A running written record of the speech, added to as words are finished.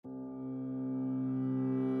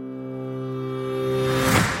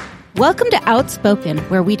Welcome to Outspoken,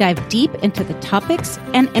 where we dive deep into the topics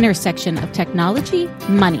and intersection of technology,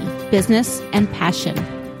 money, business, and passion.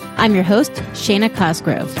 I'm your host, Shana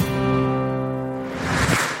Cosgrove.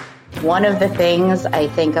 One of the things I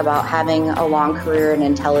think about having a long career in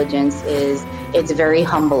intelligence is it's very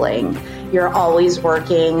humbling. You're always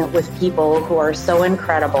working with people who are so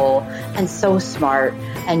incredible and so smart,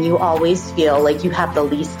 and you always feel like you have the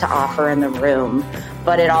least to offer in the room.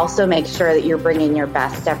 But it also makes sure that you're bringing your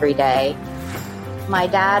best every day. My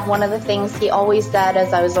dad, one of the things he always said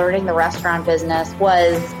as I was learning the restaurant business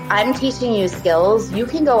was, I'm teaching you skills. You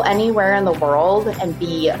can go anywhere in the world and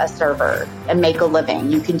be a server and make a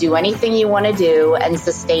living. You can do anything you want to do and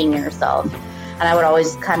sustain yourself. And I would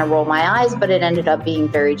always kind of roll my eyes, but it ended up being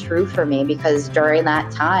very true for me because during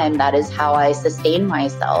that time, that is how I sustained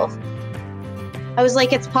myself. I was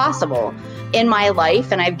like, it's possible. In my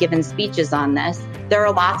life, and I've given speeches on this, there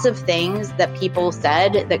are lots of things that people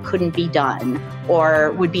said that couldn't be done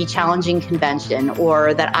or would be challenging convention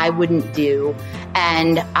or that I wouldn't do.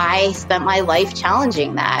 And I spent my life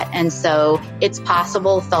challenging that. And so it's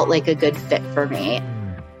possible felt like a good fit for me.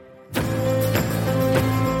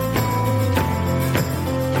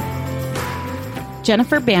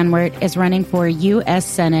 Jennifer Banwart is running for U.S.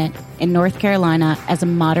 Senate in North Carolina as a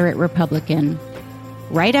moderate Republican.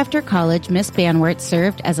 Right after college, Ms. Banwart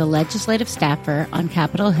served as a legislative staffer on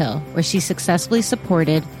Capitol Hill, where she successfully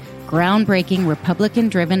supported groundbreaking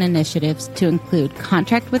Republican-driven initiatives to include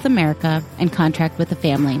Contract with America and Contract with the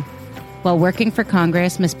Family. While working for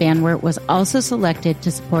Congress, Ms. Banwart was also selected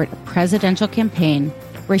to support a presidential campaign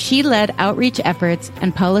where she led outreach efforts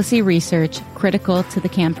and policy research critical to the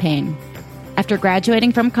campaign. After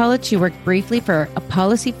graduating from college, she worked briefly for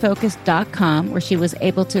apolicyfocus.com, where she was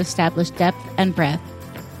able to establish depth and breadth.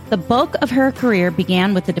 The bulk of her career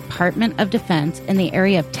began with the Department of Defense in the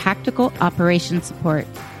area of tactical operations support.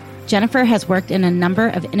 Jennifer has worked in a number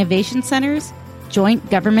of innovation centers, joint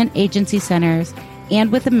government agency centers,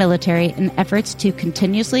 and with the military in efforts to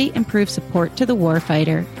continuously improve support to the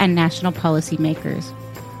warfighter and national policymakers.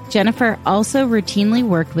 Jennifer also routinely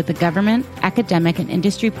worked with the government, academic, and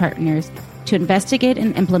industry partners to investigate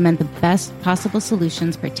and implement the best possible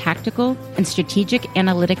solutions for tactical and strategic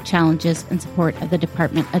analytic challenges in support of the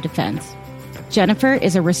Department of Defense. Jennifer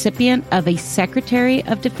is a recipient of a Secretary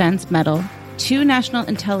of Defense Medal, 2 National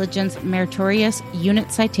Intelligence Meritorious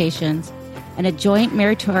Unit citations, and a Joint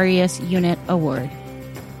Meritorious Unit Award.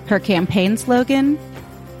 Her campaign slogan,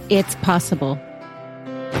 "It's Possible."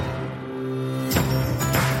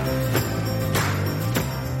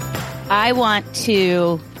 I want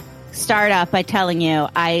to start off by telling you,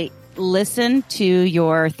 I listened to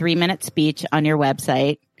your 3-minute speech on your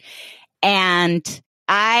website, and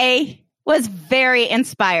I was very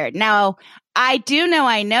inspired. Now, I do know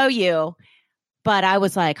I know you, but I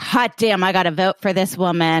was like, hot damn, I got to vote for this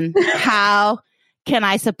woman. How can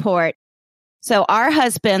I support? So our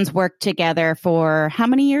husbands worked together for how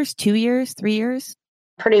many years? 2 years? 3 years?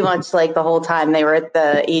 Pretty much like the whole time they were at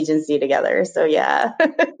the agency together. So yeah.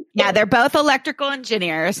 Yeah, they're both electrical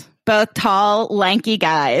engineers, both tall, lanky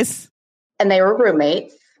guys. And they were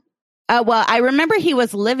roommates. Well, I remember he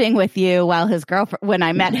was living with you while his girlfriend, when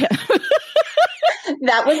I met him.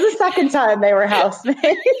 That was the second time they were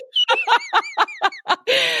housemates.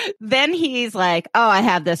 Then he's like, oh, I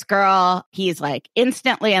have this girl. He's like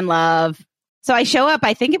instantly in love. So I show up,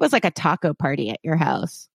 I think it was like a taco party at your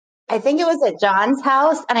house. I think it was at John's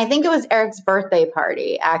house, and I think it was Eric's birthday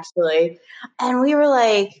party, actually. And we were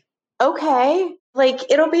like, okay, like,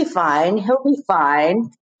 it'll be fine. He'll be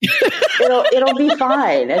fine. It'll be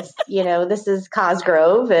fine. It's, this is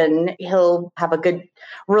Cosgrove, and he'll have a good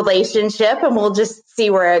relationship, and we'll just see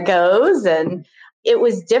where it goes. And it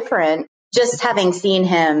was different just having seen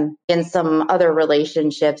him in some other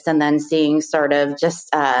relationships and then seeing sort of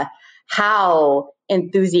just how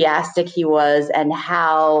enthusiastic he was and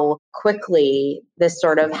how quickly this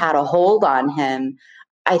sort of had a hold on him.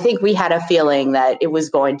 I think we had a feeling that it was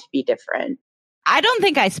going to be different. I don't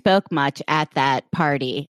think I spoke much at that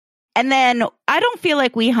party. And then I don't feel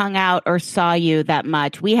like we hung out or saw you that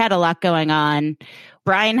much. We had a lot going on.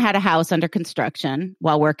 Brian had a house under construction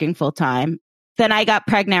while working full time. Then I got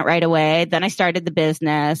pregnant right away. Then I started the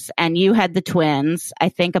business, and you had the twins, I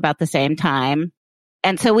think about the same time.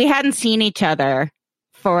 And so we hadn't seen each other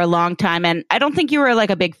for a long time. And I don't think you were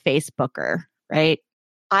like a big Facebooker, right?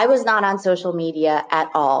 I was not on social media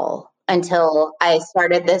at all until I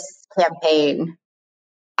started this campaign.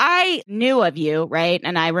 I knew of you, right?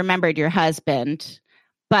 And I remembered your husband,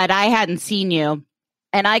 but I hadn't seen you.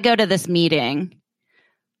 And I go to this meeting,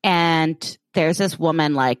 and there's this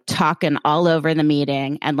woman like talking all over the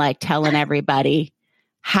meeting and like telling everybody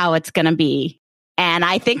how it's going to be. And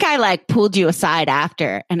I think I like pulled you aside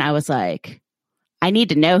after and I was like, I need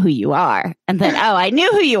to know who you are. And then, oh, I knew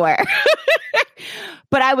who you were.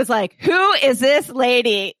 But I was like, who is this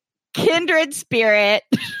lady? Kindred spirit.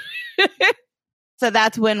 So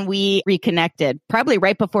that's when we reconnected, probably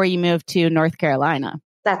right before you moved to North Carolina.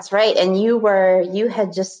 That's right. And you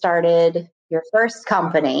had just started your first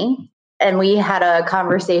company. And we had a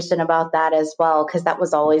conversation about that as well, because that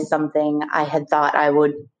was always something I had thought I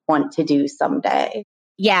would want to do someday.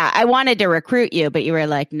 Yeah, I wanted to recruit you, but you were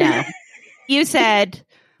like, no. You said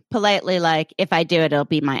politely, like, if I do it, it'll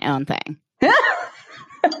be my own thing.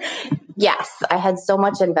 Yes, I had so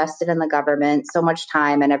much invested in the government, so much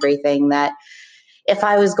time and everything that if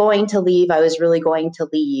I was going to leave, I was really going to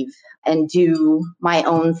leave and do my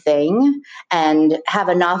own thing and have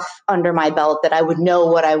enough under my belt that I would know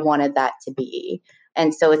what I wanted that to be.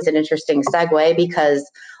 And so it's an interesting segue because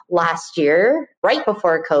last year, right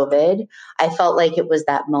before COVID, I felt like it was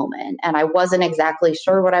that moment and I wasn't exactly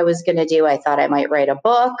sure what I was going to do. I thought I might write a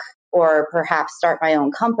book or perhaps start my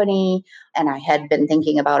own company. And I had been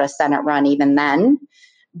thinking about a Senate run even then.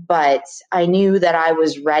 But I knew that I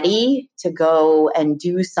was ready to go and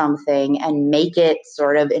do something and make it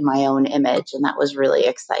sort of in my own image. And that was really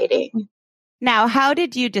exciting. Now, how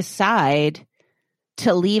did you decide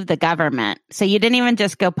to leave the government? So you didn't even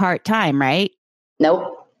just go part-time, right?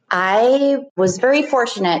 Nope. I was very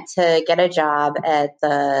fortunate to get a job at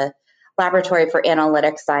the Laboratory for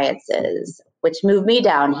Analytic Sciences, which moved me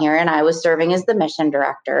down here, and I was serving as the mission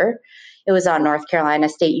director. It was on North Carolina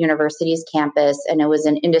State University's campus, and it was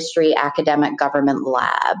an industry academic government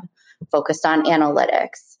lab focused on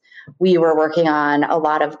analytics. We were working on a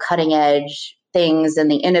lot of cutting edge things in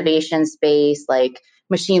the innovation space, like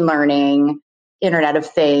machine learning, Internet of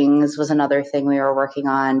Things was another thing we were working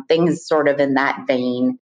on, things sort of in that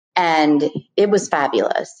vein. And it was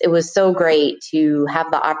fabulous. It was so great to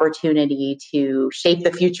have the opportunity to shape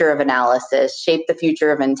the future of analysis, shape the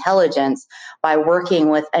future of intelligence by working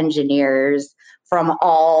with engineers from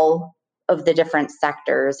all of the different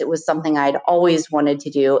sectors. It was something I'd always wanted to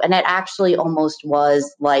do. And it actually almost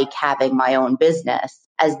was like having my own business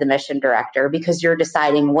as the mission director because you're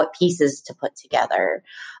deciding what pieces to put together.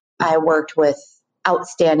 I worked with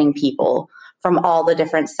outstanding people from all the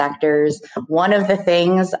different sectors. One of the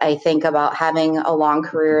things I think about having a long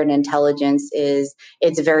career in intelligence is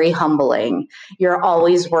it's very humbling. You're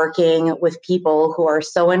always working with people who are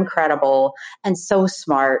so incredible and so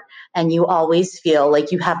smart, and you always feel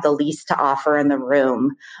like you have the least to offer in the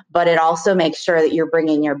room. But it also makes sure that you're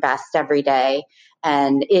bringing your best every day.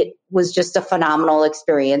 And it was just a phenomenal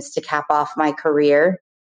experience to cap off my career.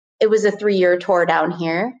 It was a 3-year tour down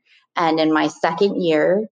here. And in my second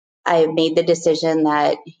year, I made the decision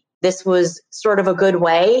that this was sort of a good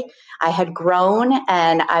way. I had grown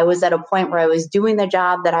and I was at a point where I was doing the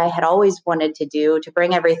job that I had always wanted to do to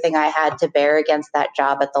bring everything I had to bear against that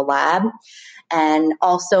job at the lab. And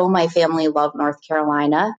also my family loved North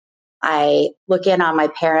Carolina. I look in on my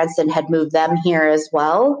parents and had moved them here as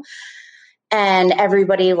well. And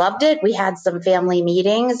everybody loved it. We had some family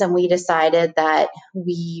meetings and we decided that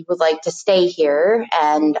we would like to stay here.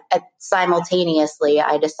 And simultaneously,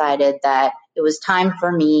 I decided that it was time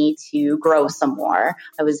for me to grow some more.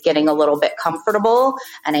 I was getting a little bit comfortable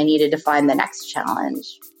and I needed to find the next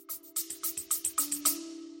challenge.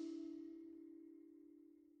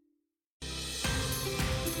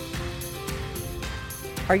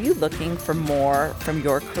 Are you looking for more from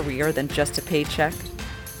your career than just a paycheck?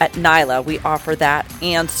 At NYLA, we offer that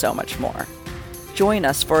and so much more. Join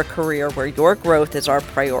us for a career where your growth is our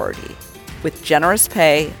priority, with generous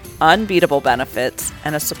pay, unbeatable benefits,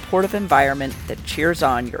 and a supportive environment that cheers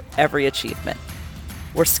on your every achievement.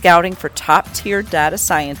 We're scouting for top-tier data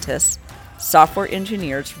scientists, software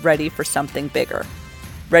engineers ready for something bigger.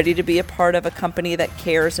 Ready to be a part of a company that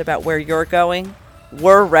cares about where you're going?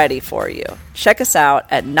 We're ready for you. Check us out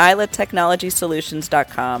at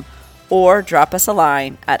nylatechnologysolutions.com or drop us a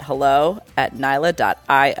line at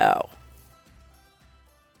hello@nyla.io.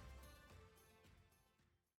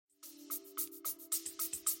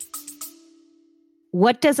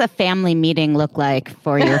 What does a family meeting look like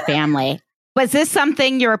for your family? Was this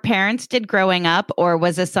something your parents did growing up, or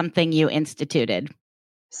was this something you instituted?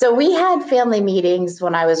 So we had family meetings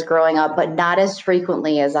when I was growing up, but not as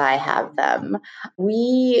frequently as I have them.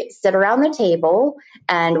 We sit around the table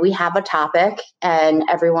and we have a topic and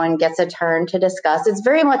everyone gets a turn to discuss. It's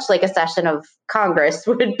very much like a session of Congress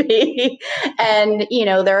would be. And,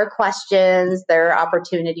 there are questions, there are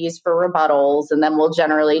opportunities for rebuttals, and then we'll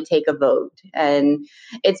generally take a vote. And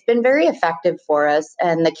it's been very effective for us.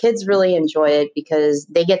 And the kids really enjoy it because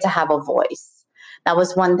they get to have a voice. That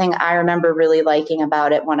was one thing I remember really liking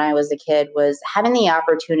about it when I was a kid, was having the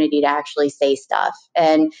opportunity to actually say stuff.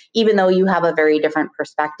 And even though you have a very different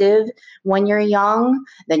perspective when you're young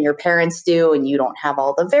than your parents do, and you don't have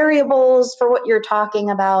all the variables for what you're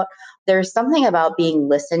talking about, there's something about being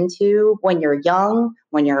listened to when you're young,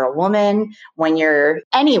 when you're a woman, when you're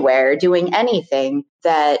anywhere doing anything,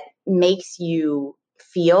 that makes you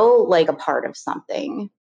feel like a part of something.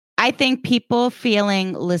 I think people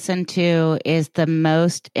feeling listened to is the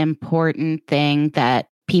most important thing that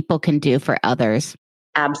people can do for others.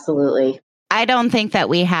 Absolutely. I don't think that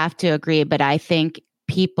we have to agree, but I think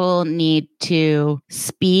people need to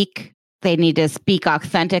speak. They need to speak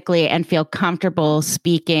authentically and feel comfortable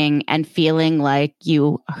speaking and feeling like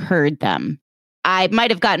you heard them. I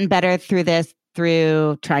might have gotten better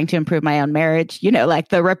through trying to improve my own marriage, like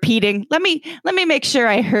the repeating, let me make sure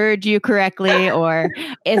I heard you correctly, or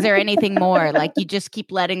is there anything more? Like, you just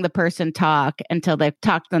keep letting the person talk until they've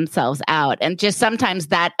talked themselves out. And just sometimes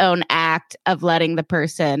that own act of letting the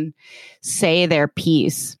person say their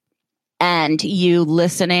piece and you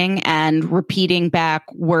listening and repeating back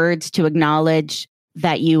words to acknowledge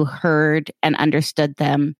that you heard and understood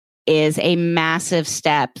them is a massive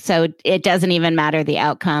step. So it doesn't even matter the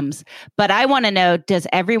outcomes. But I want to know, does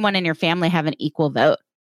everyone in your family have an equal vote?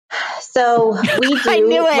 So we do. I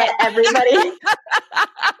knew it. Let everybody.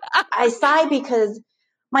 I sigh because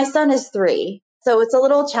my son is 3. So it's a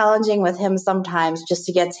little challenging with him sometimes, just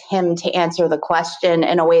to get him to answer the question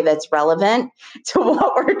in a way that's relevant to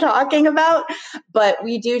what we're talking about. But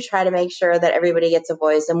we do try to make sure that everybody gets a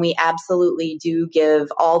voice, and we absolutely do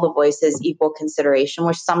give all the voices equal consideration,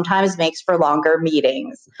 which sometimes makes for longer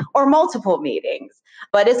meetings or multiple meetings.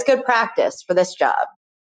 But it's good practice for this job.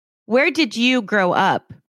 Where did you grow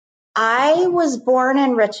up? I was born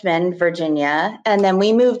in Richmond, Virginia, and then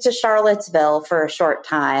we moved to Charlottesville for a short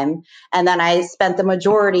time. And then I spent the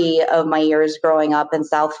majority of my years growing up in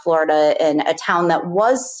South Florida in a town that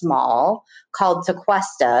was small called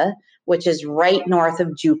Tequesta, which is right north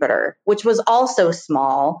of Jupiter, which was also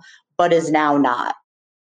small, but is now not.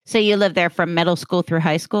 So you lived there from middle school through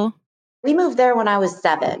high school? We moved there when I was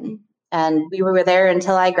 7, and we were there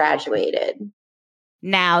until I graduated.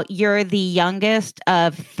 Now, you're the youngest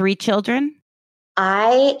of 3 children?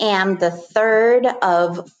 I am the third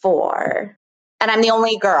of 4, and I'm the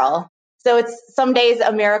only girl. So it's some days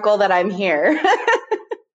a miracle that I'm here.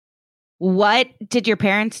 What did your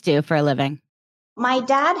parents do for a living? My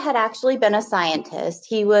dad had actually been a scientist.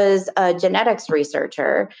 He was a genetics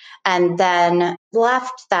researcher, and then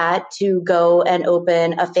left that to go and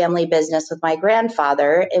open a family business with my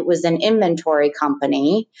grandfather. It was an inventory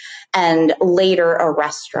company and later a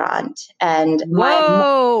restaurant. And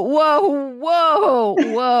whoa.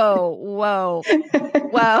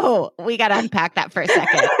 We got to unpack that for a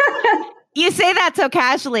second. You say that so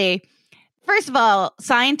casually. First of all,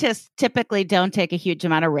 scientists typically don't take a huge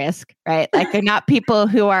amount of risk, right? Like, they're not people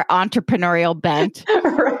who are entrepreneurial bent.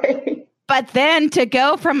 Right. But then to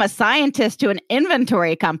go from a scientist to an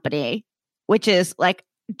inventory company, which is like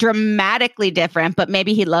dramatically different, but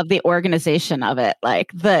maybe he loved the organization of it,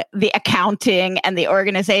 like the accounting and the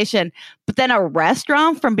organization. But then a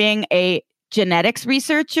restaurant from being a genetics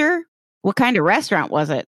researcher. What kind of restaurant was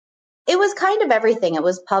it? It was kind of everything. It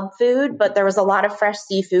was pub food, but there was a lot of fresh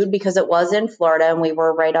seafood because it was in Florida and we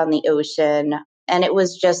were right on the ocean. And it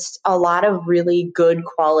was just a lot of really good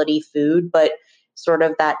quality food, but sort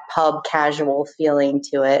of that pub casual feeling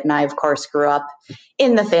to it. And I, of course, grew up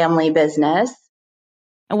in the family business.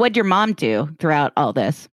 And what'd your mom do throughout all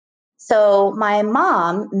this? So my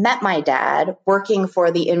mom met my dad working for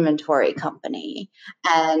the inventory company,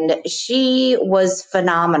 and she was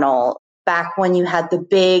phenomenal. Back when you had the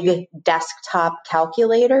big desktop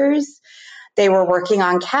calculators, they were working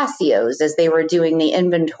on Casios as they were doing the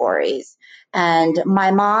inventories. And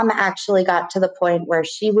my mom actually got to the point where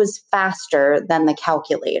she was faster than the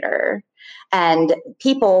calculator. And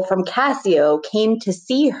people from Casio came to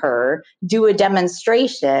see her do a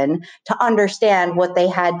demonstration to understand what they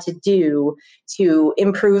had to do to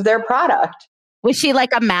improve their product. Was she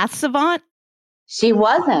like a math savant? She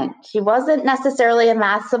wasn't. She wasn't necessarily a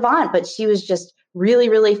math savant, but she was just really,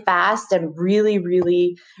 really fast and really,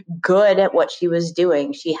 really good at what she was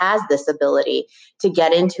doing. She has this ability to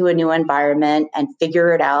get into a new environment and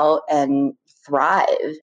figure it out and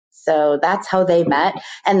thrive. So that's how they met.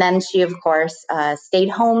 And then she, of course, stayed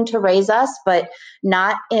home to raise us, but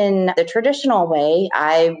not in the traditional way.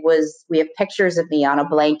 We have pictures of me on a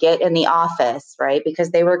blanket in the office, right?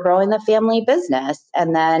 Because they were growing the family business.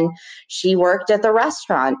 And then she worked at the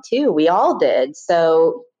restaurant too. We all did.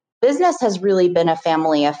 So business has really been a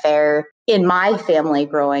family affair in my family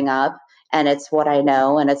growing up. and it's what I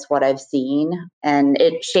know and it's what I've seen. And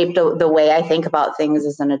it shaped the way I think about things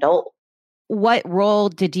as an adult. What role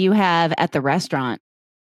did you have at the restaurant?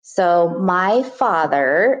 So my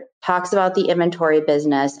father talks about the inventory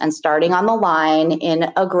business and starting on the line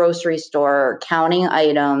in a grocery store, counting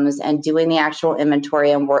items and doing the actual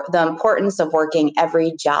inventory and the importance of working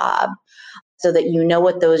every job so that you know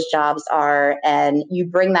what those jobs are and you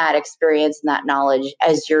bring that experience and that knowledge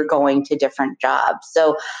as you're going to different jobs.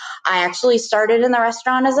 So I actually started in the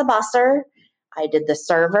restaurant as a busser. I did the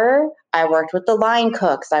server. I worked with the line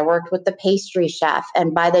cooks. I worked with the pastry chef.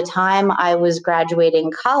 And by the time I was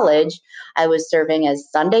graduating college, I was serving as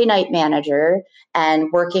Sunday night manager and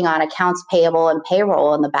working on accounts payable and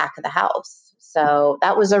payroll in the back of the house. So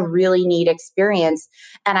that was a really neat experience.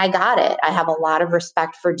 And I got it. I have a lot of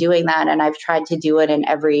respect for doing that. And I've tried to do it in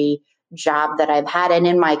every job that I've had and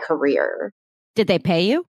in my career. Did they pay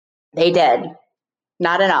you? They did.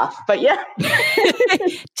 Not enough, but yeah.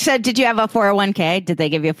 So did you have a 401k? Did they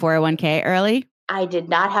give you a 401k early? I did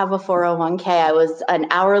not have a 401k. I was an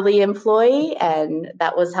hourly employee, and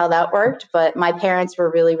that was how that worked. But my parents were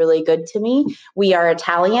really, really good to me. We are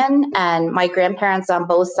Italian, and my grandparents on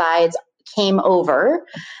both sides came over.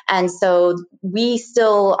 And so we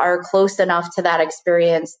still are close enough to that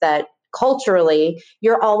experience that culturally,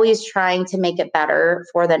 you're always trying to make it better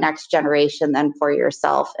for the next generation than for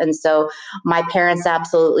yourself. And so my parents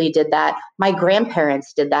absolutely did that. My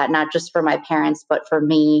grandparents did that, not just for my parents, but for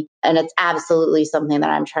me. And it's absolutely something that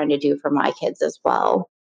I'm trying to do for my kids as well.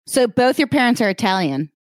 So both your parents are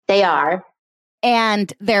Italian. They are.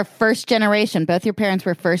 And they're first generation. Both your parents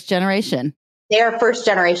were first generation. They are first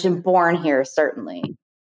generation born here, certainly.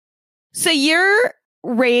 So you're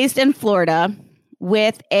raised in Florida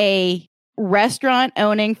with a restaurant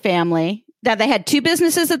owning family that they had two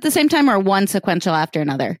businesses at the same time or one sequential after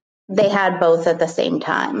another? They had both at the same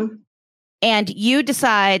time. And you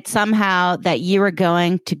decide somehow that you were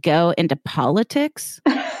going to go into politics?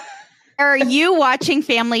 Are you watching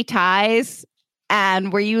Family Ties?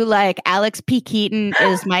 And were you like, Alex P. Keaton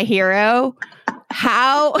is my hero?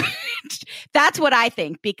 How? That's what I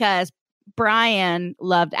think, because Brian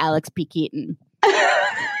loved Alex P. Keaton.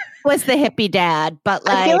 Was the hippie dad, but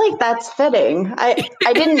like, I feel like that's fitting. I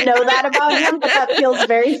didn't know that about him, but that feels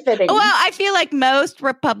very fitting. Well, I feel like most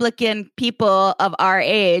Republican people of our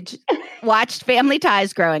age watched Family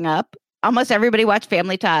Ties growing up. Almost everybody watched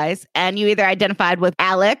Family Ties, and you either identified with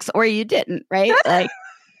Alex or you didn't, right? Like,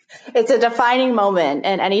 it's a defining moment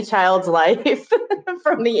in any child's life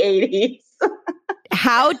from the 80s.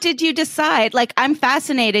 How did you decide? Like, I'm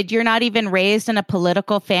fascinated. You're not even raised in a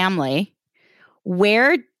political family.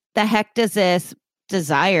 Where the heck does this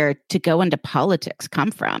desire to go into politics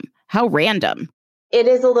come from? How random. It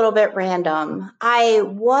is a little bit random. I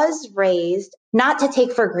was raised not to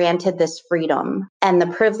take for granted this freedom and the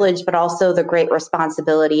privilege, but also the great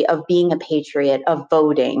responsibility of being a patriot, of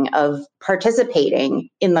voting, of participating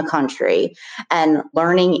in the country and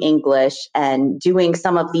learning English and doing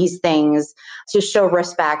some of these things to show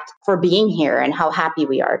respect for being here and how happy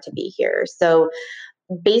we are to be here. So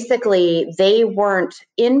basically, they weren't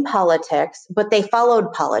in politics, but they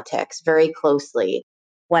followed politics very closely.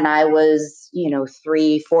 When I was,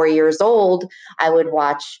 3-4 years old, I would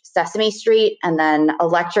watch Sesame Street and then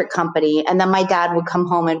Electric Company. And then my dad would come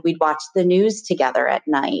home and we'd watch the news together at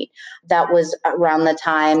night. That was around the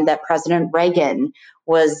time that President Reagan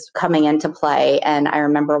was coming into play. And I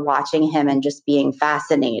remember watching him and just being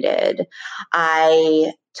fascinated.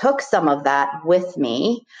 I took some of that with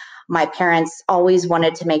me. My parents always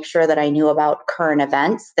wanted to make sure that I knew about current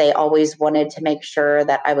events. They always wanted to make sure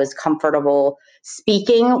that I was comfortable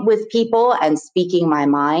speaking with people and speaking my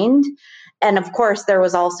mind. And of course, there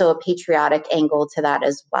was also a patriotic angle to that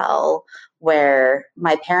as well, where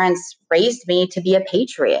my parents raised me to be a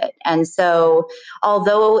patriot. And so,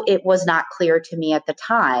 although it was not clear to me at the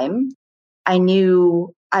time, I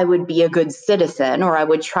knew I would be a good citizen, or I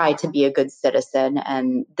would try to be a good citizen.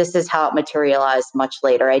 And this is how it materialized much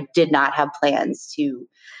later. I did not have plans to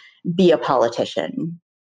be a politician.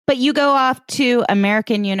 But you go off to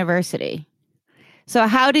American University. So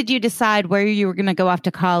how did you decide where you were going to go off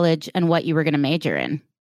to college and what you were going to major in?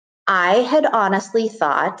 I had honestly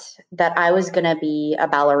thought that I was going to be a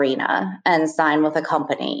ballerina and sign with a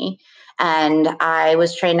company. And I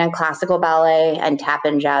was trained in classical ballet and tap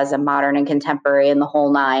and jazz and modern and contemporary and the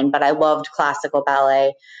whole nine. But I loved classical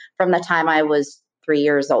ballet from the time I was 3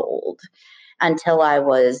 years old until I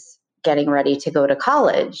was getting ready to go to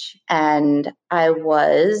college. And I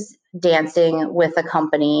was dancing with a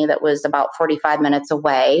company that was about 45 minutes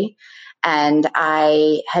away. And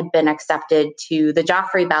I had been accepted to the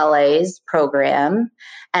Joffrey Ballet's program.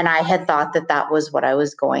 And I had thought that that was what I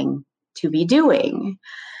was going to be doing.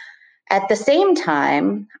 At the same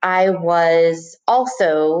time, I was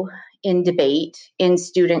also in debate in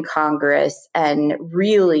student Congress, and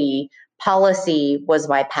really policy was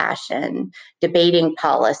my passion, debating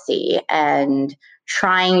policy and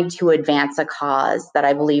trying to advance a cause that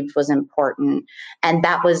I believed was important. And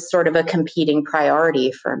that was sort of a competing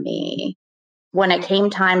priority for me. When it came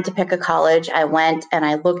time to pick a college, I went and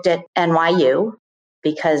I looked at NYU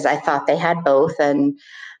because I thought they had both. And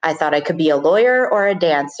I thought I could be a lawyer or a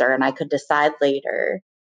dancer, and I could decide later.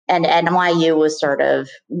 And NYU was sort of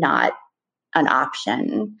not an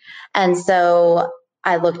option. And so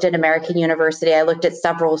I looked at American University. I looked at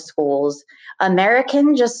several schools.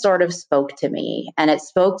 American just sort of spoke to me, and it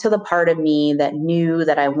spoke to the part of me that knew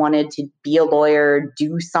that I wanted to be a lawyer,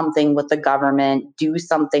 do something with the government, do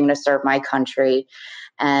something to serve my country.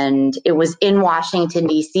 And it was in Washington,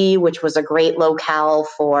 D.C., which was a great locale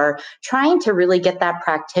for trying to really get that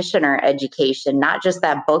practitioner education, not just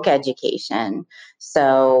that book education.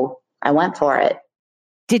 So I went for it.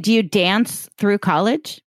 Did you dance through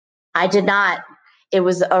college? I did not. It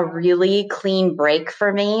was a really clean break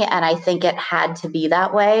for me, and I think it had to be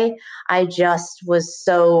that way. I just was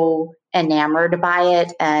so enamored by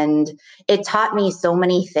it, and it taught me so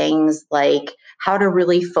many things, like how to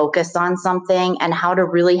really focus on something and how to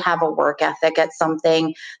really have a work ethic at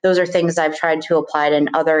something. Those are things I've tried to apply in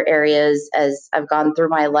other areas as I've gone through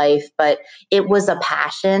my life, but it was a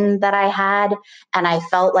passion that I had, and I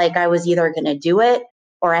felt like I was either going to do it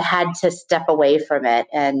or I had to step away from it.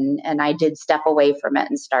 And I did step away from it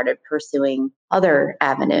and started pursuing other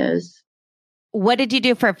avenues. What did you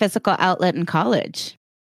do for a physical outlet in college?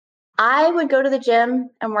 I would go to the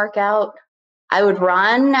gym and work out. I would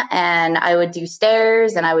run, and I would do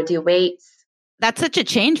stairs, and I would do weights. That's such a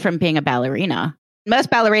change from being a ballerina.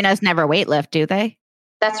 Most ballerinas never weightlift, do they?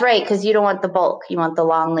 That's right, because you don't want the bulk. You want the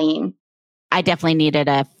long lean. I definitely needed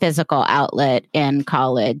a physical outlet in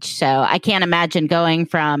college. So I can't imagine going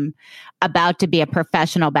from about to be a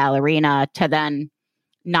professional ballerina to then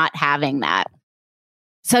not having that.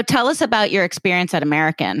 So tell us about your experience at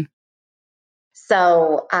American.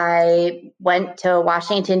 So I went to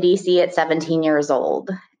Washington, D.C. at 17 years old.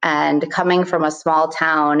 And coming from a small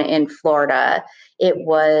town in Florida, it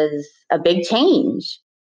was a big change.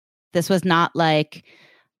 This was not like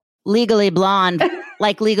Legally Blonde,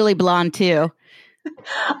 like Legally Blonde 2.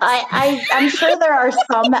 I'm sure there are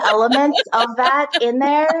some elements of that in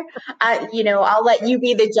there. I'll let you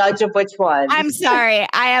be the judge of which one. I'm sorry.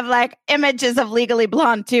 I have like images of Legally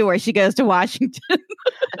Blonde 2 where she goes to Washington.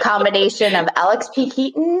 A combination of Alex P.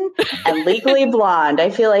 Keaton and Legally Blonde.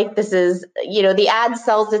 I feel like this is, the ad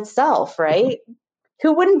sells itself, right?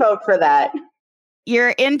 Who wouldn't vote for that? You're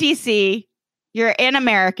in DC. You're in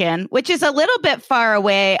American, which is a little bit far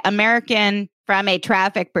away. American, from a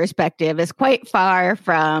traffic perspective, is quite far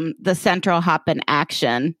from the Central Hop and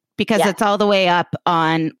Action because it's all the way up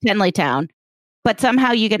on Tenleytown. But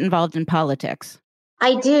somehow you get involved in politics.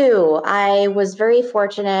 I do. I was very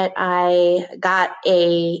fortunate. I got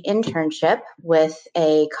an internship with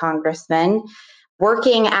a congressman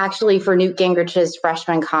working actually for Newt Gingrich's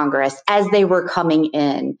freshman Congress as they were coming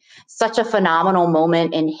in. Such a phenomenal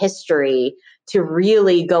moment in history to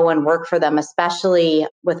really go and work for them, especially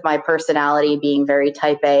with my personality being very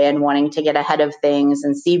type A and wanting to get ahead of things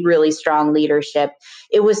and see really strong leadership.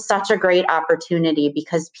 It was such a great opportunity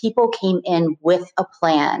because people came in with a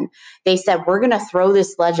plan. They said, we're going to throw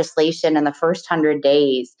this legislation in the first 100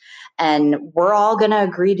 days. And we're all going to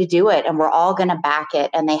agree to do it, and we're all going to back it.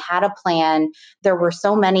 And they had a plan. There were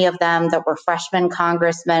so many of them that were freshman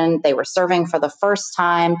congressmen. They were serving for the first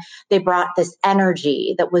time. They brought this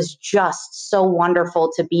energy that was just so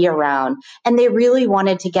wonderful to be around. And they really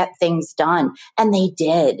wanted to get things done. And they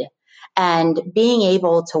did. And being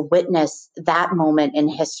able to witness that moment in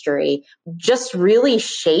history just really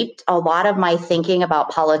shaped a lot of my thinking about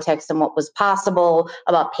politics and what was possible,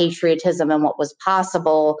 about patriotism and what was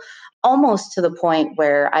possible, almost to the point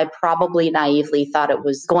where I probably naively thought it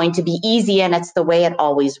was going to be easy, and it's the way it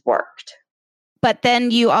always worked. But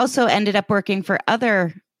then you also ended up working for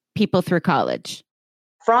other people through college.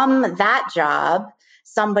 From that job,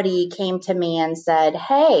 somebody came to me and said,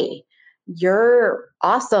 hey, you're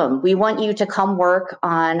awesome. We want you to come work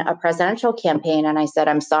on a presidential campaign. And I said,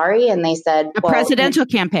 I'm sorry. And they said, a presidential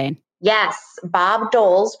campaign. Yes, Bob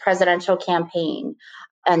Dole's presidential campaign.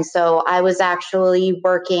 And so I was actually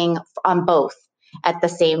working on both. at the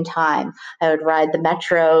same time. I would ride the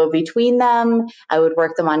metro between them. I would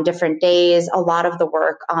work them on different days. A lot of the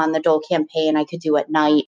work on the Dole campaign I could do at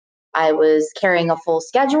night. I was carrying a full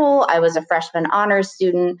schedule. I was a freshman honors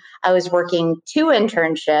student. I was working 2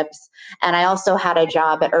 internships, and I also had a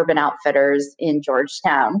job at Urban Outfitters in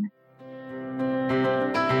Georgetown.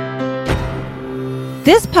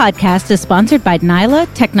 This podcast is sponsored by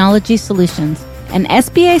Nyla Technology Solutions, an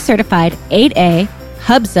SBA-certified 8A,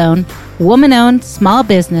 HubZone, woman-owned small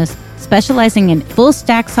business specializing in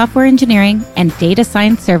full-stack software engineering and data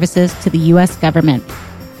science services to the U.S. government.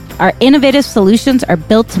 Our innovative solutions are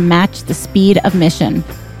built to match the speed of mission.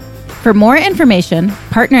 For more information,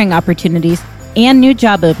 partnering opportunities, and new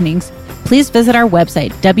job openings, please visit our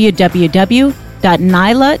website, www.nyla.io.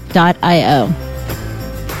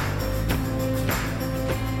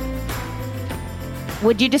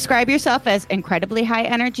 Would you describe yourself as incredibly high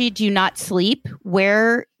energy? Do you not sleep?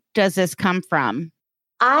 Where does this come from?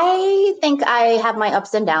 I think I have my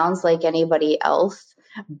ups and downs like anybody else,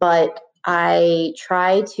 but I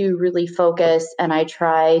try to really focus and I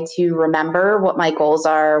try to remember what my goals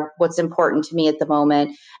are, what's important to me at the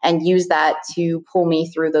moment, and use that to pull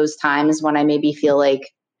me through those times when I maybe feel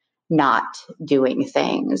like not doing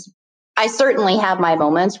things. I certainly have my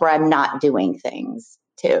moments where I'm not doing things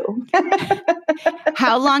too.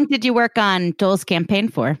 How long did you work on Dole's campaign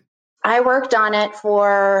for? I worked on it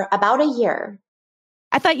for about a year.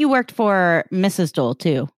 I thought you worked for Mrs. Dole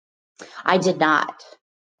too. I did not.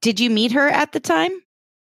 Did you meet her at the time?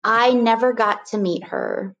 I never got to meet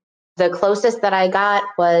her. The closest that I got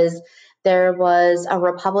was there was a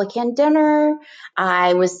Republican dinner.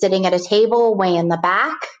 I was sitting at a table way in the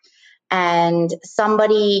back, and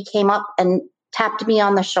somebody came up and tapped me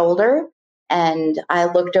on the shoulder. And I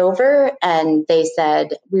looked over and they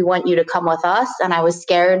said, "We want you to come with us." And I was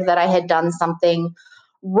scared that I had done something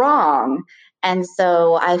wrong. And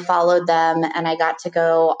so I followed them and I got to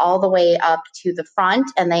go all the way up to the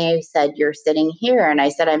front, and they said, "You're sitting here." And I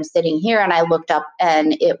said, "I'm sitting here." And I looked up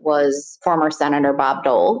and it was former Senator Bob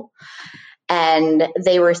Dole. And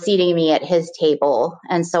they were seating me at his table.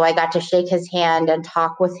 And so I got to shake his hand and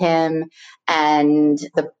talk with him. And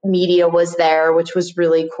the media was there, which was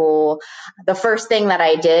really cool. The first thing that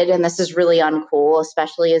I did, and this is really uncool,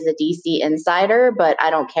 especially as a DC insider, but I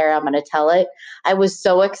don't care, I'm going to tell it. I was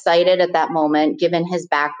so excited at that moment, given his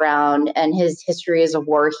background and his history as a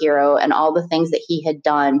war hero and all the things that he had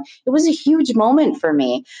done. It was a huge moment for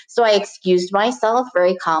me. So I excused myself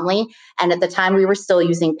very calmly. And at the time, we were still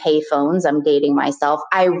using payphones. I'm dating myself.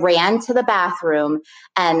 I ran to the bathroom,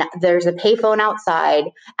 and there's a payphone outside.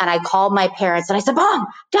 And I called my parents and I said, "Mom,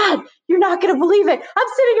 Dad, you're not going to believe it. I'm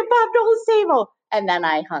sitting at Bob Dole's table." And then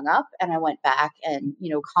I hung up and I went back and,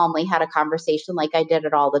 calmly had a conversation like I did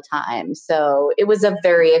it all the time. So it was a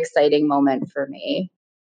very exciting moment for me.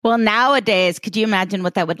 Well, nowadays, could you imagine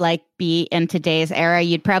what that would be in today's era?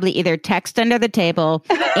 You'd probably either text under the table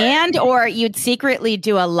or you'd secretly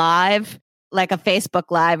do a live, like a Facebook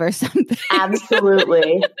Live or something.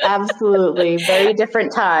 Absolutely. Absolutely. Very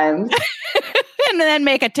different times. And then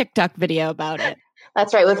make a TikTok video about it.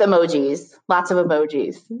 That's right. With emojis. Lots of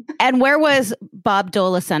emojis. And where was Bob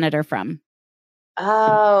Dole a senator from?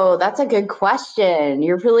 Oh, that's a good question.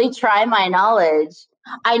 You're really trying my knowledge.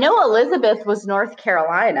 I know Elizabeth was North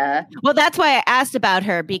Carolina. Well, that's why I asked about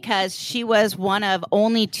her, because she was one of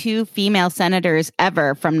only 2 female senators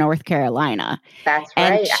ever from North Carolina. That's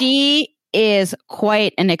right. And she is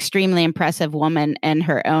quite an extremely impressive woman in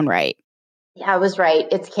her own right. Yeah, I was right.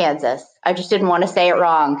 It's Kansas. I just didn't want to say it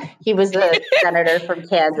wrong. He was the senator from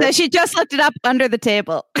Kansas. So she just looked it up under the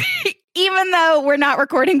table. Even though we're not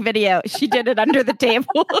recording video, she did it under the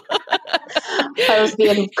table. I was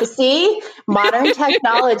see, modern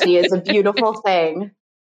technology is a beautiful thing.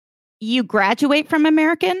 You graduate from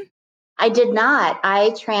American? I did not.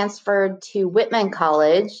 I transferred to Whitman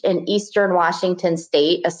College in Eastern Washington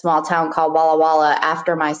State, a small town called Walla Walla,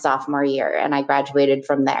 after my sophomore year, and I graduated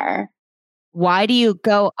from there. Why do you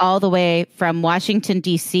go all the way from Washington,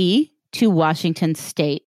 D.C. to Washington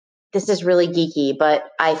State? This is really geeky,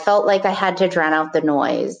 but I felt like I had to drown out the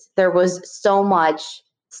noise. There was so much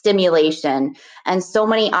stimulation and so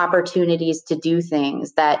many opportunities to do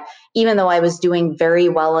things that even though I was doing very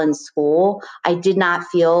well in school, I did not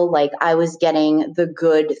feel like I was getting the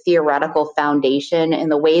good theoretical foundation in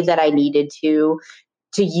the way that I needed to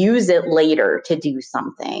use it later to do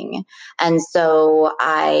something. And so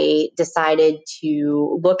I decided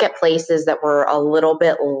to look at places that were a little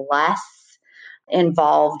bit less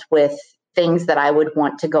involved with things that I would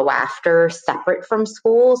want to go after separate from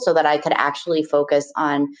school so that I could actually focus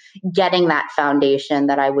on getting that foundation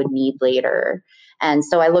that I would need later. And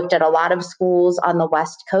so I looked at a lot of schools on the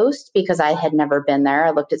West Coast because I had never been there.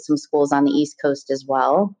 I looked at some schools on the East Coast as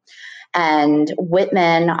well. And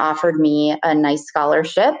Whitman offered me a nice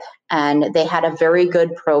scholarship, and they had a very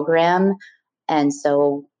good program. And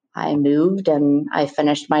so I moved and I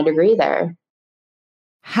finished my degree there.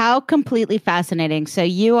 How completely fascinating. So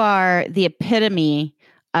you are the epitome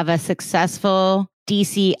of a successful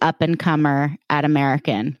DC up-and-comer at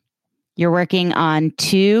American. You're working on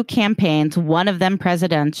 2 campaigns, one of them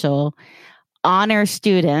presidential, honor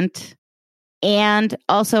student, and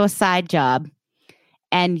also a side job.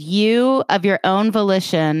 And you, of your own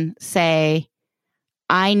volition, say,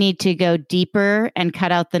 I need to go deeper and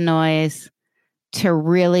cut out the noise to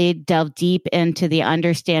really delve deep into the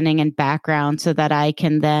understanding and background so that I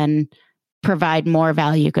can then provide more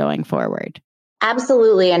value going forward.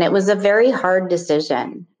 Absolutely. And it was a very hard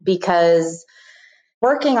decision because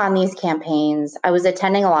working on these campaigns, I was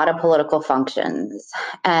attending a lot of political functions,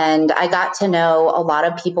 and I got to know a lot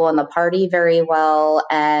of people in the party very well,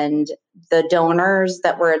 and the donors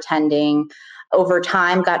that were attending over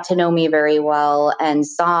time got to know me very well and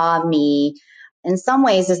saw me in some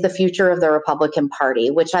ways as the future of the Republican Party,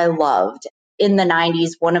 which I loved. In the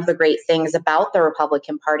 90s, one of the great things about the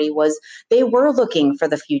Republican Party was they were looking for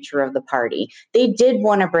the future of the party. They did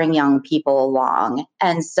want to bring young people along.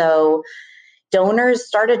 And so donors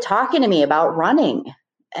started talking to me about running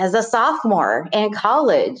as a sophomore in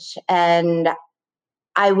college. And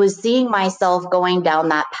I was seeing myself going down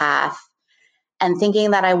that path and thinking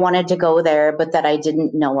that I wanted to go there, but that I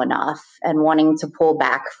didn't know enough and wanting to pull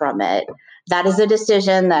back from it. That is a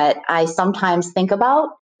decision that I sometimes think about.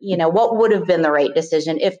 What would have been the right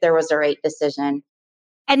decision if there was a right decision?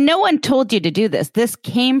 And no one told you to do this. This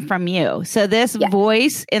came from you. So this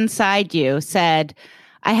voice inside you said,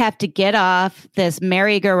 I have to get off this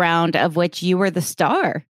merry-go-round of which you were the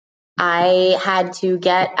star. I had to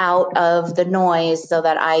get out of the noise so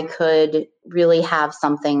that I could really have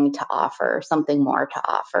something to offer, something more to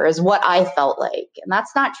offer, is what I felt like. And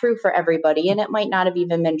that's not true for everybody. And it might not have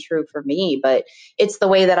even been true for me, but it's the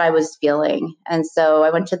way that I was feeling. And so I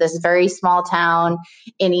went to this very small town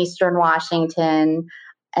in Eastern Washington,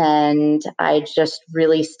 and I just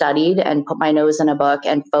really studied and put my nose in a book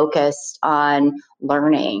and focused on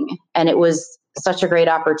learning. And it was such a great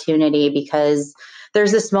opportunity because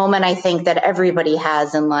there's this moment I think that everybody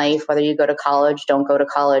has in life, whether you go to college, don't go to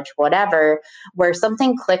college, whatever, where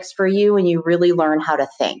something clicks for you and you really learn how to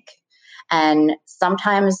think. And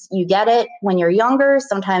sometimes you get it when you're younger,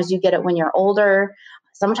 sometimes you get it when you're older.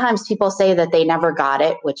 Sometimes people say that they never got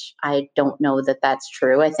it, which I don't know that that's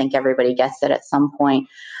true. I think everybody gets it at some point.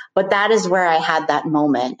 But that is where I had that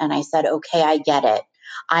moment. And I said, okay, I get it.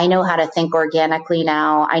 I know how to think organically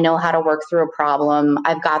now. I know how to work through a problem.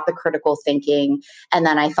 I've got the critical thinking. And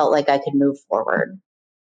then I felt like I could move forward.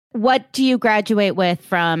 What do you graduate with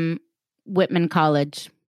from Whitman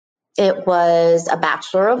College? It was a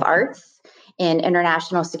Bachelor of Arts in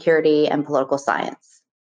International Security and Political Science.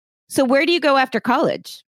 So where do you go after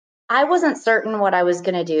college? I wasn't certain what I was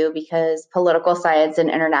going to do because political science and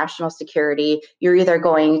international security, you're either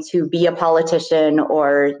going to be a politician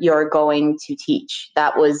or you're going to teach.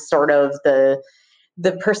 That was sort of the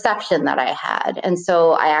perception that I had. And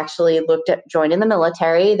so I actually looked at joining the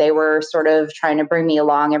military. They were sort of trying to bring me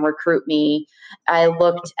along and recruit me. I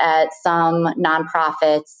looked at some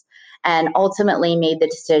nonprofits and ultimately made the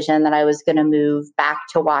decision that I was going to move back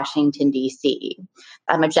to Washington, D.C.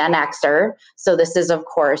 I'm a Gen Xer, so this is, of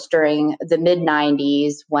course, during the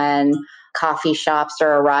mid-90s when coffee shops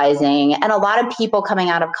are arising, and a lot of people coming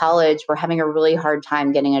out of college were having a really hard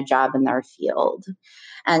time getting a job in their field.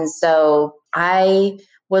 And so I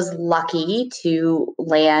was lucky to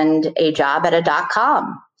land a job at a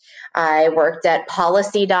 .com. I worked at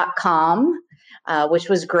policy.com, which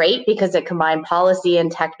was great because it combined policy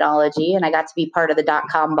and technology. And I got to be part of the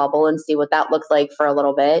 .com bubble and see what that looked like for a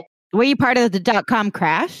little bit. Were you part of the .com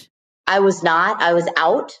crash? I was not. I was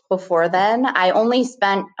out before then. I only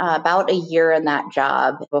spent about a year in that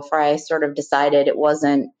job before I sort of decided it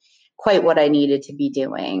wasn't quite what I needed to be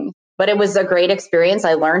doing. But it was a great experience.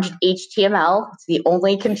 I learned HTML. It's the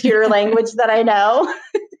only computer language that I know.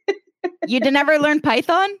 You did never learn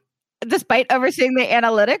Python, despite overseeing the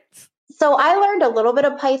analytics? So I learned a little bit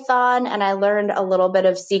of Python and I learned a little bit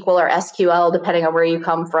of SQL or SQL, depending on where you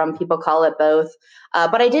come from. People call it both.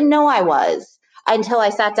 But I didn't know I was until I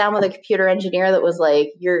sat down with a computer engineer that was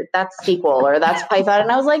like, that's SQL or that's Python.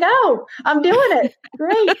 And I was like, oh, I'm doing it.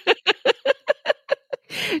 Great.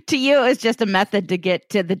 To you, it's just a method to get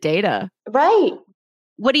to the data. Right.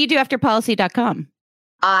 What do you do after Policy.com?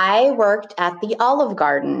 I worked at the Olive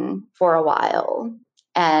Garden for a while.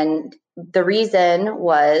 And the reason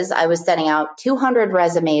was I was sending out 200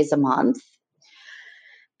 resumes a month.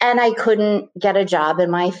 And I couldn't get a job in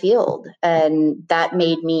my field. And that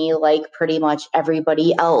made me like pretty much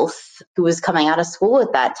everybody else who was coming out of school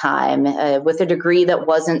at that time with a degree that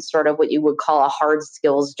wasn't sort of what you would call a hard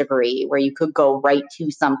skills degree, where you could go right to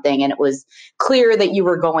something and it was clear that you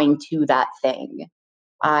were going to that thing.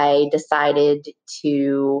 I decided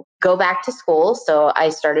to go back to school. So I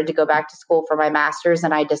started to go back to school for my master's,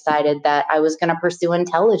 and I decided that I was going to pursue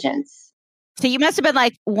intelligence. So you must have been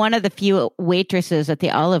like one of the few waitresses at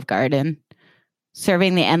the Olive Garden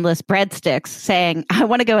serving the endless breadsticks saying, I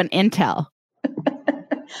want to go in Intel.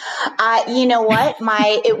 You know what?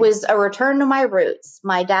 It was a return to my roots.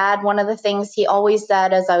 My dad, one of the things he always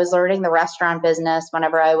said as I was learning the restaurant business,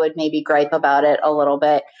 whenever I would maybe gripe about it a little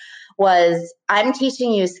bit, was I'm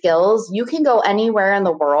teaching you skills. You can go anywhere in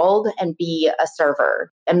the world and be a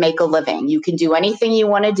server and make a living. You can do anything you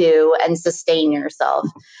want to do and sustain yourself.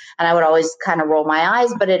 And I would always kind of roll my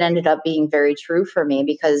eyes, but it ended up being very true for me,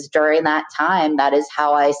 because during that time, that is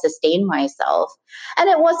how I sustained myself. And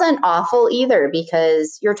it wasn't awful either,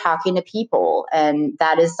 because you're talking to people, and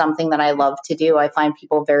that is something that I love to do. I find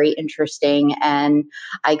people very interesting, and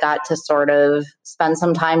I got to sort of spend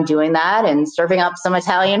some time doing that and serving up some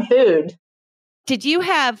Italian food. Did you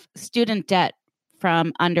have student debt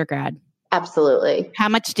from undergrad? Absolutely. How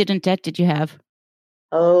much student debt did you have?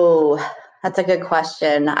 Oh, that's a good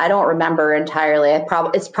question. I don't remember entirely.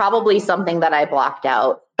 It's probably something that I blocked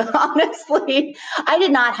out. Honestly, I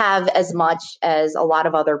did not have as much as a lot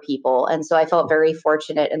of other people. And so I felt very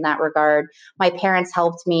fortunate in that regard. My parents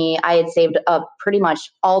helped me. I had saved up pretty much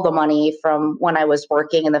all the money from when I was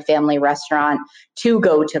working in the family restaurant to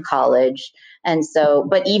go to college. And so,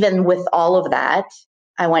 but even with all of that,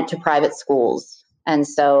 I went to private schools. And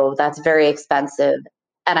so that's very expensive.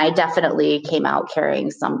 And I definitely came out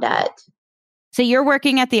carrying some debt. So you're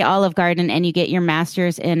working at the Olive Garden and you get your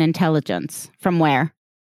master's in intelligence. From where?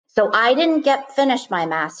 So I didn't finish my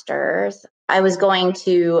master's. I was going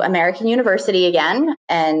to American University again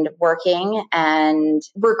and working, and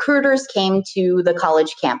recruiters came to the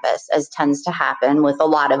college campus, as tends to happen with a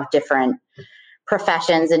lot of different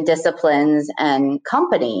professions and disciplines and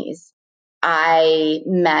companies. I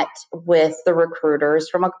met with the recruiters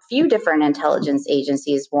from a few different intelligence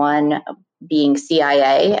agencies, one being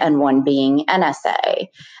CIA and one being NSA.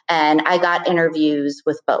 And I got interviews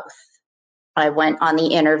with both. I went on the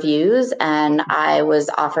interviews and I was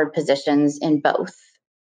offered positions in both.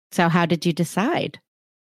 So how did you decide?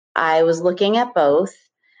 I was looking at both.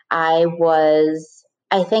 I was,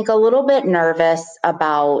 I think, a little bit nervous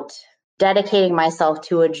about dedicating myself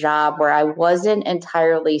to a job where I wasn't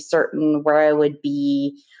entirely certain where I would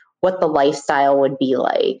be, what the lifestyle would be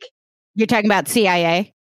like. You're talking about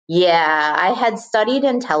CIA? Yeah, I had studied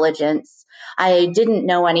intelligence. I didn't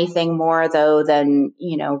know anything more, though, than,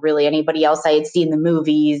 really anybody else. I had seen the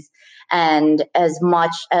movies. And as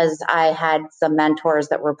much as I had some mentors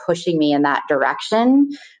that were pushing me in that direction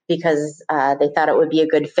because they thought it would be a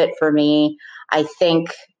good fit for me, I think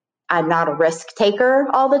I'm not a risk taker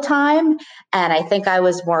all the time. And I think I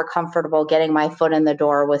was more comfortable getting my foot in the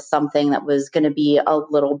door with something that was going to be a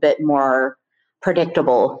little bit more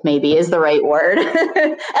predictable, maybe is the right word,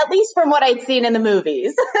 at least from what I'd seen in the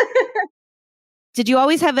movies. Did you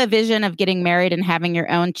always have a vision of getting married and having your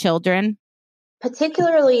own children?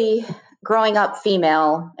 Particularly growing up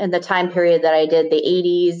female in the time period that I did, the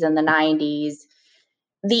 80s and the 90s,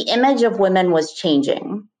 the image of women was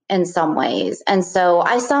changing in some ways. And so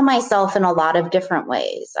I saw myself in a lot of different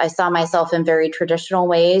ways. I saw myself in very traditional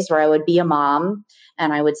ways where I would be a mom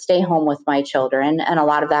and I would stay home with my children. And a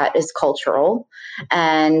lot of that is cultural.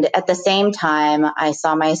 And at the same time, I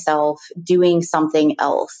saw myself doing something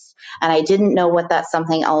else. And I didn't know what that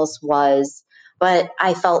something else was, but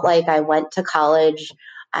I felt like I went to college,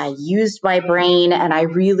 I used my brain, and I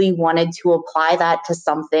really wanted to apply that to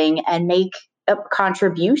something and make a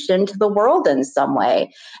contribution to the world in some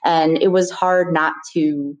way. And it was hard not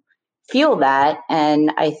to feel that.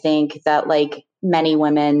 And I think that, like many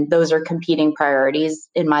women, those are competing priorities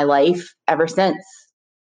in my life ever since.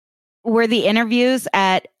 Were the interviews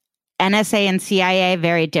at NSA and CIA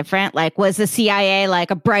very different? Like, was the CIA like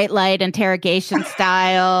a bright light interrogation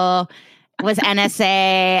style? Was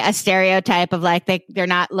NSA a stereotype of like they're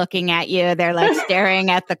not looking at you, they're like staring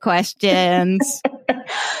at the questions?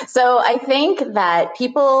 So I think that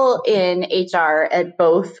people in HR at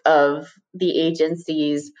both of the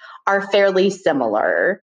agencies are fairly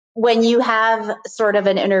similar. When you have sort of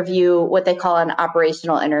an interview, what they call an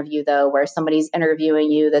operational interview, though, where somebody's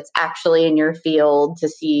interviewing you that's actually in your field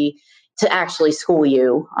to actually school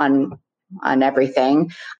you on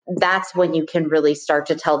everything, that's when you can really start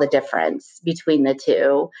to tell the difference between the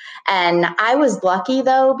two. And I was lucky,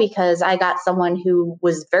 though, because I got someone who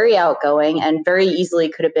was very outgoing and very easily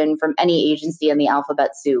could have been from any agency in the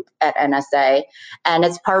alphabet soup at NSA. And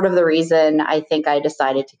it's part of the reason I think I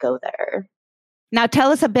decided to go there. Now,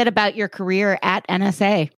 tell us a bit about your career at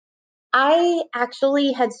NSA. I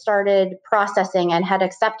actually had started processing and had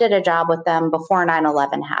accepted a job with them before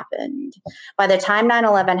 9/11 happened. By the time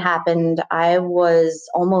 9/11 happened, I was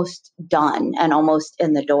almost done and almost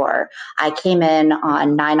in the door. I came in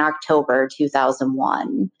on 9 October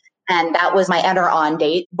 2001, and that was my enter on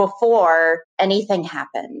date before anything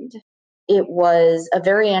happened. It was a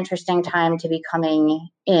very interesting time to be coming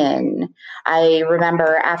in. I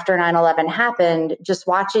remember after 9/11 happened, just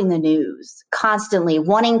watching the news, constantly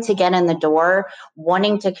wanting to get in the door,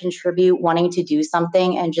 wanting to contribute, wanting to do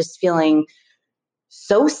something, and just feeling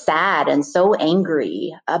so sad and so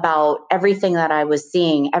angry about everything that I was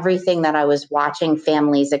seeing, everything that I was watching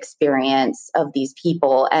families experience of these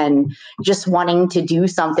people, and just wanting to do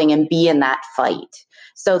something and be in that fight.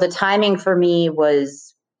 So the timing for me was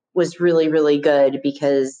really, really good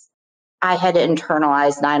because I had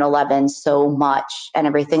internalized 9/11 so much and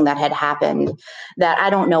everything that had happened that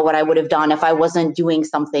I don't know what I would have done if I wasn't doing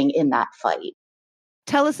something in that fight.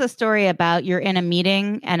 Tell us a story about you're in a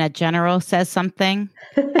meeting and a general says something.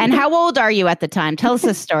 And how old are you at the time? Tell us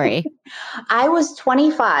a story. I was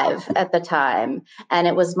 25 at the time, and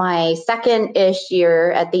it was my second-ish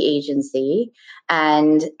year at the agency.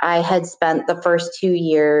 And I had spent the first 2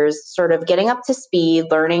 years sort of getting up to speed,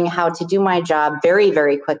 learning how to do my job very,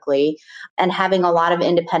 very quickly, and having a lot of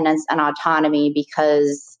independence and autonomy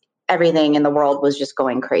because everything in the world was just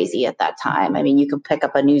going crazy at that time. I mean, you could pick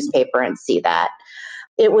up a newspaper and see that.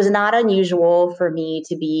 It was not unusual for me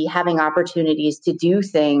to be having opportunities to do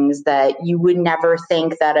things that you would never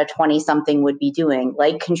think that a 20-something would be doing,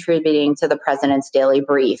 like contributing to the president's daily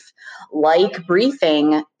brief, like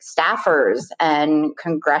briefing staffers and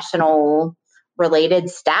congressional related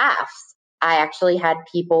staffs. I actually had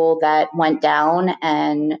people that went down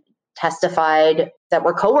and testified that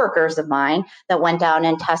were coworkers of mine that went down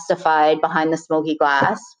and testified behind the smoky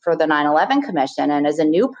glass for the 9/11 Commission. And as a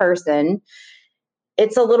new person,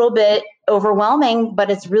 it's a little bit overwhelming, but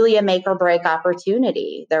it's really a make or break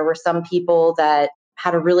opportunity. There were some people that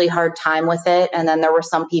had a really hard time with it, and then there were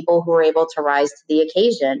some people who were able to rise to the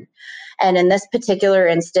occasion. And in this particular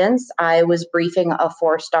instance, I was briefing a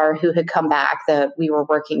 4-star who had come back that we were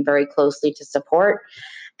working very closely to support.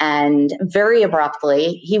 And very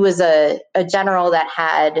abruptly, he was a general that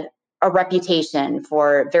had a reputation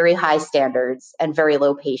for very high standards and very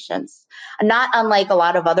low patience, not unlike a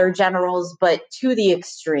lot of other generals, but to the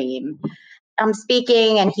extreme. I'm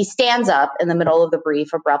speaking and he stands up in the middle of the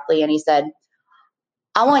brief abruptly and he said,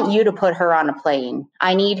 "I want you to put her on a plane.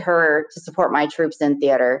 I need her to support my troops in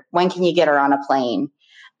theater. When can you get her on a plane?"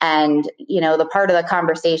 And, the part of the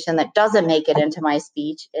conversation that doesn't make it into my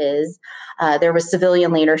speech is there was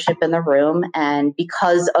civilian leadership in the room. And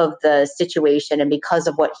because of the situation and because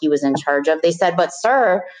of what he was in charge of, they said, "But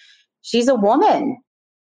sir, she's a woman."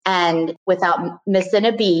 And without missing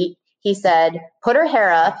a beat, he said, "Put her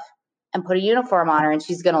hair up and put a uniform on her and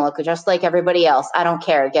she's going to look just like everybody else. I don't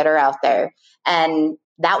care. Get her out there." And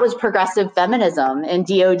that was progressive feminism in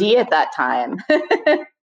DOD at that time.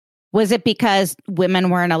 Was it because women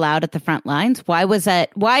weren't allowed at the front lines? Why was that?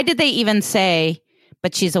 Why did they even say,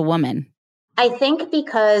 "But she's a woman"? I think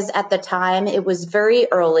because at the time it was very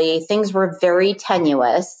early, things were very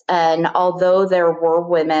tenuous. And although there were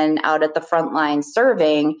women out at the front line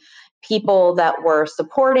serving, people that were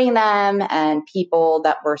supporting them and people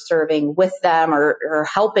that were serving with them or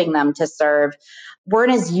helping them to serve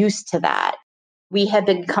weren't as used to that. We had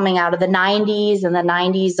been coming out of the 90s, and the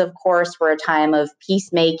 90s, of course, were a time of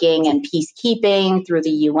peacemaking and peacekeeping through the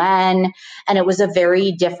UN. And it was a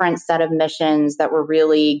very different set of missions that were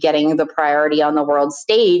really getting the priority on the world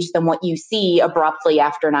stage than what you see abruptly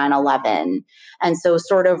after 9/11. And so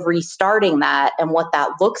sort of restarting that and what that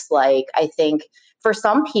looks like, I think, for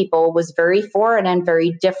some people was very foreign and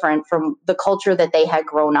very different from the culture that they had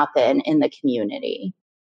grown up in the community.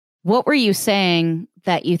 What were you saying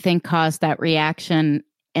that you think caused that reaction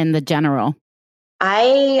in the general?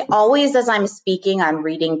 I always, as I'm speaking, I'm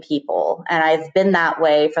reading people. And I've been that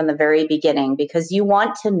way from the very beginning because you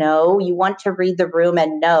want to know, you want to read the room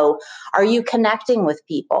and know, are you connecting with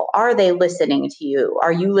people? Are they listening to you?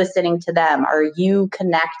 Are you listening to them? Are you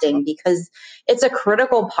connecting? Because it's a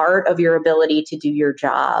critical part of your ability to do your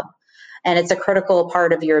job. And it's a critical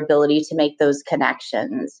part of your ability to make those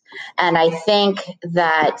connections. And I think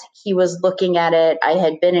that he was looking at it. I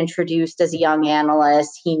had been introduced as a young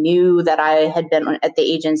analyst. He knew that I had been at the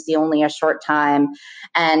agency only a short time.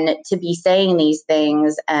 And to be saying these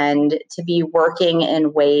things and to be working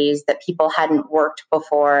in ways that people hadn't worked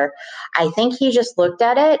before, I think he just looked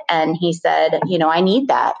at it and he said, I need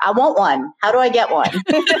that. I want one. How do I get one?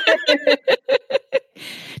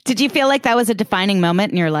 Did you feel like that was a defining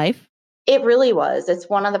moment in your life? It really was. It's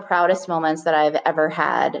one of the proudest moments that I've ever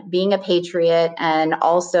had, being a patriot and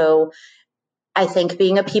also, I think,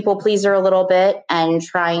 being a people pleaser a little bit and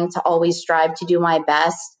trying to always strive to do my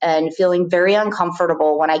best and feeling very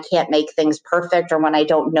uncomfortable when I can't make things perfect or when I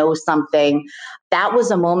don't know something. That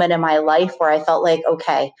was a moment in my life where I felt like,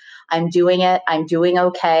 okay, I'm doing it. I'm doing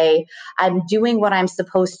okay. I'm doing what I'm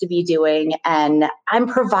supposed to be doing, and I'm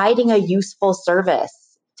providing a useful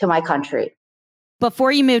service to my country.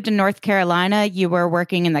 Before you moved to North Carolina, you were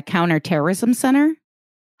working in the Counterterrorism Center?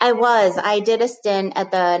 I was. I did a stint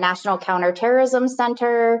at the National Counterterrorism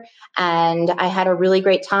Center, and I had a really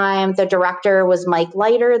great time. The director was Mike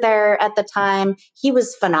Leiter there at the time. He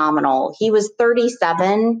was phenomenal. He was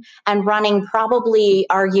 37 and running arguably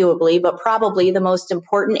the most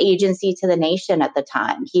important agency to the nation at the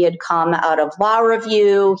time. He had come out of law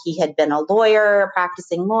review. He had been a lawyer, a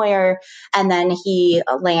practicing lawyer, and then he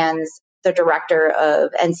lands the director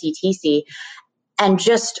of NCTC, and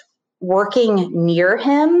just working near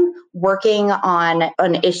him, working on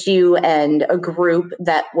an issue and a group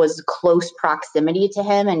that was close proximity to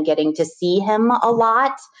him and getting to see him a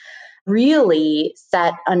lot really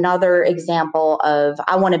set another example of,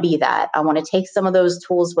 I want to be that. I want to take some of those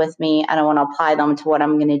tools with me and I want to apply them to what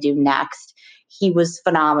I'm going to do next. He was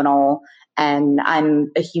phenomenal and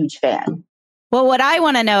I'm a huge fan. Well, what I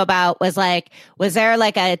want to know about was there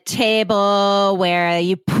like a table where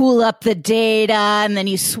you pull up the data and then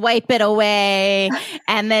you swipe it away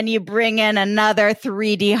and then you bring in another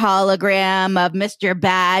 3D hologram of Mr.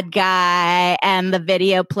 Bad Guy and the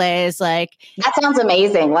video plays like... That sounds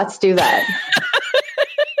amazing. Let's do that.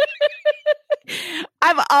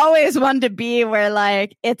 I've always wanted to be where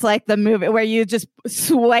it's like the movie where you just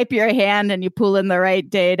swipe your hand and you pull in the right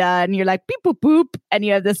data and you're like beep boop boop and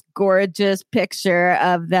you have this gorgeous picture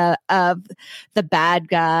of the bad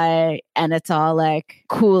guy and it's all like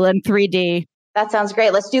cool in 3D. That sounds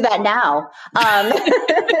great. Let's do that now. I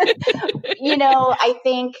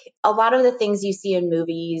think a lot of the things you see in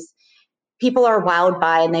movies, people are wowed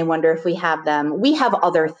by and they wonder if we have them. We have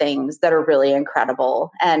other things that are really incredible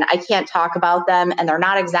and I can't talk about them and they're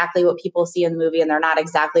not exactly what people see in the movie and they're not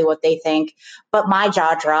exactly what they think, but my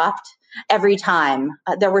jaw dropped every time.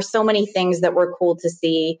 There were so many things that were cool to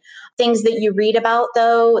see. Things that you read about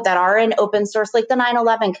though that are in open source, like the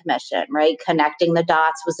 9/11 Commission, right? Connecting the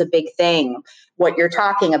dots was a big thing. What you're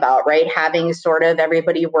talking about, right? Having sort of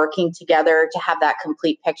everybody working together to have that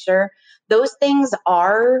complete picture. Those things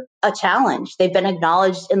are a challenge. They've been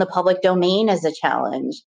acknowledged in the public domain as a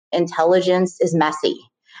challenge. Intelligence is messy,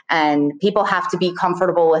 and people have to be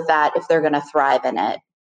comfortable with that if they're going to thrive in it.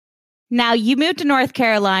 Now, you moved to North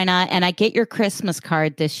Carolina, and I get your Christmas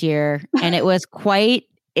card this year, and it was quite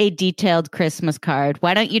a detailed Christmas card.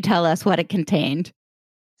 Why don't you tell us what it contained?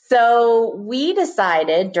 So we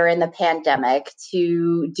decided during the pandemic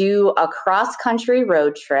to do a cross-country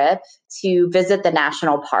road trip to visit the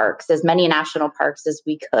national parks, as many national parks as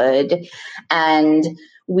we could. And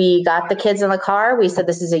we got the kids in the car. We said,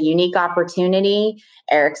 this is a unique opportunity.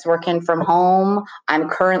 Eric's working from home. I'm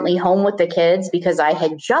currently home with the kids because I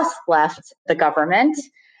had just left the government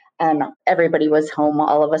and everybody was home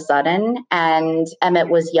all of a sudden. And Emmett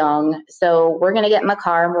was young. So we're going to get in the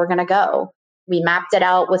car and we're going to go. We mapped it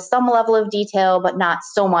out with some level of detail, but not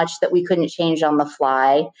so much that we couldn't change on the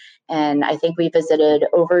fly. And I think we visited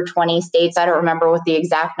over 20 states. I don't remember what the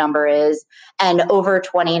exact number is, and over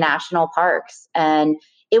 20 national parks. And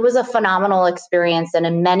it was a phenomenal experience. And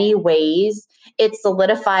in many ways, it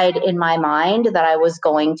solidified in my mind that I was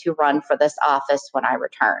going to run for this office when I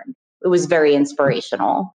returned. It was very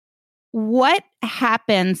inspirational. What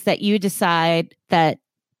happens that you decide that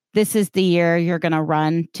this is the year you're going to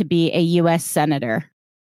run to be a U.S. Senator?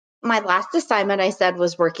 My last assignment, I said,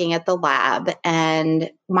 was working at the lab.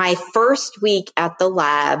 And my first week at the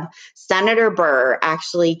lab, Senator Burr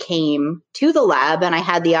actually came to the lab and I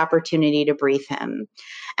had the opportunity to brief him.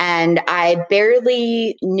 And I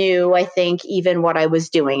barely knew, I think, even what I was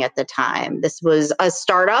doing at the time. This was a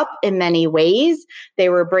startup in many ways. They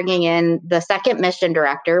were bringing in the second mission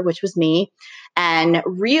director, which was me, and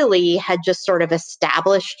really had just sort of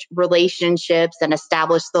established relationships and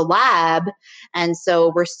established the lab. And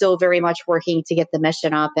so we're still very much working to get the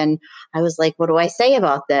mission up. And I was like, what do I say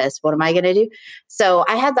about this? What am I going to do? So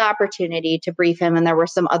I had the opportunity to brief him, and there were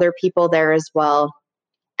some other people there as well.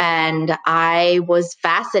 And I was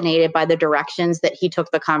fascinated by the directions that he took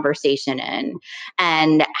the conversation in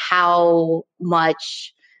and how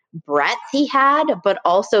much breadth he had, but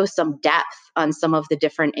also some depth on some of the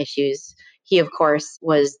different issues. He, of course,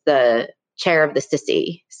 was the chair of the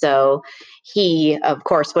SISI. So he, of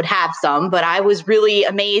course, would have some, but I was really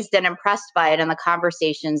amazed and impressed by it and the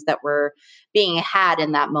conversations that were being had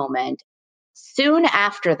in that moment. Soon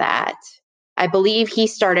after that, I believe he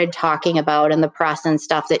started talking about in the press and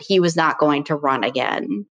stuff that he was not going to run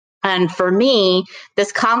again. And for me,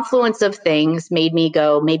 this confluence of things made me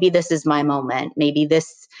go, maybe this is my moment. Maybe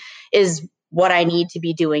this is what I need to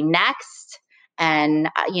be doing next. And,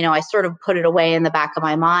 I sort of put it away in the back of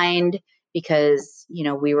my mind because,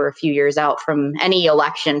 we were a few years out from any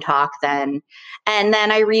election talk then. And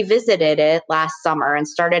then I revisited it last summer and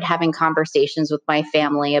started having conversations with my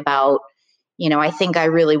family about, I think I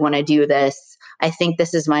really want to do this. I think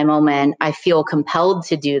this is my moment. I feel compelled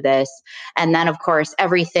to do this. And then, of course,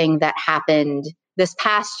 everything that happened this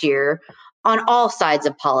past year on all sides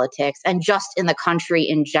of politics and just in the country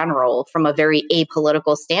in general, from a very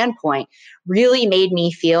apolitical standpoint, really made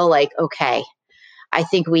me feel like, okay, I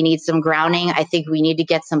think we need some grounding. I think we need to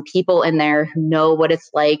get some people in there who know what it's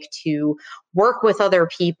like to work with other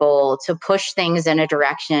people, to push things in a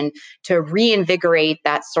direction, to reinvigorate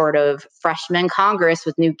that sort of freshman Congress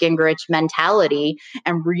with Newt Gingrich mentality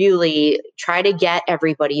and really try to get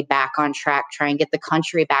everybody back on track, try and get the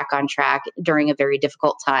country back on track during a very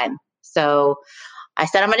difficult time. So I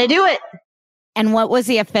said, I'm going to do it. And what was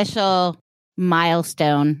the official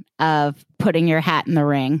milestone of putting your hat in the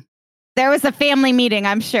ring? There was a family meeting,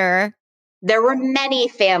 I'm sure. There were many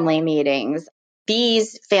family meetings.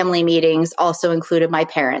 These family meetings also included my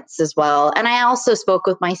parents as well. And I also spoke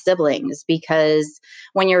with my siblings because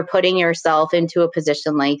when you're putting yourself into a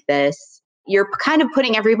position like this, you're kind of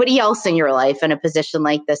putting everybody else in your life in a position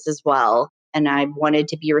like this as well. And I wanted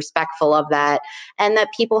to be respectful of that and that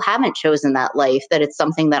people haven't chosen that life, that it's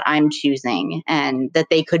something that I'm choosing and that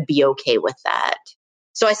they could be okay with that.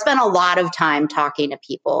 So I spent a lot of time talking to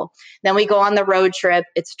people. Then we go on the road trip.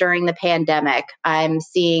 It's during the pandemic. I'm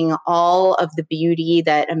seeing all of the beauty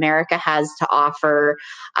that America has to offer.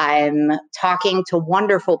 I'm talking to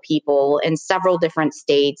wonderful people in several different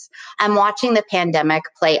states. I'm watching the pandemic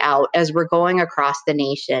play out as we're going across the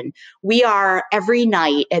nation. We are every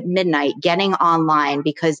night at midnight getting online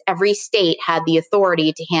because every state had the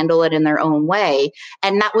authority to handle it in their own way.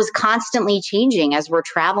 And that was constantly changing as we're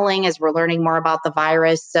traveling, as we're learning more about the virus.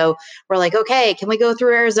 So we're like, okay, can we go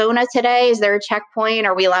through Arizona today? Is there a checkpoint?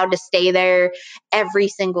 Are we allowed to stay there? Every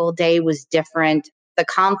single day was different. The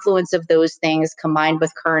confluence of those things combined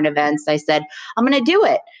with current events, I said, I'm going to do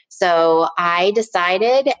it. So I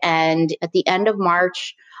decided, and at the end of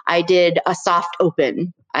March, I did a soft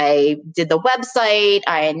open. I did the website,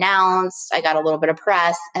 I announced, I got a little bit of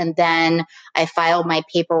press, and then I filed my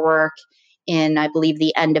paperwork in, I believe,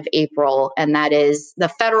 the end of April. And that is the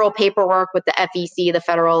federal paperwork with the FEC, the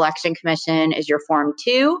Federal Election Commission, is your Form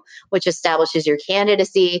 2, which establishes your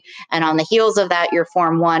candidacy. And on the heels of that, your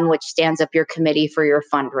Form 1, which stands up your committee for your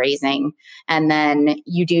fundraising. And then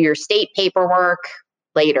you do your state paperwork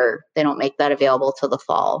later. They don't make that available till the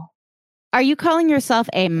fall. Are you calling yourself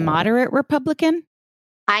a moderate Republican?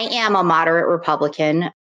 I am a moderate Republican.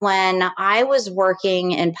 When I was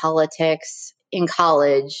working in politics in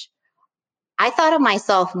college, I thought of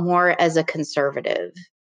myself more as a conservative.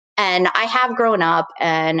 And I have grown up,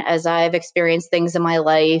 and as I've experienced things in my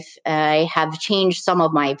life, I have changed some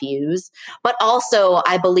of my views. But also,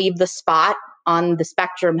 I believe the spot on the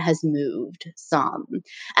spectrum has moved some.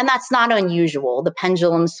 And that's not unusual. The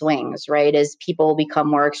pendulum swings, right? As people become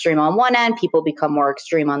more extreme on one end, people become more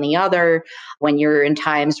extreme on the other. When you're in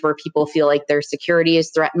times where people feel like their security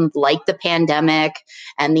is threatened, like the pandemic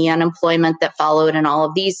and the unemployment that followed and all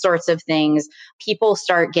of these sorts of things, people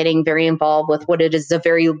start getting very involved with what it is a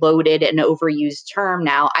very loaded and overused term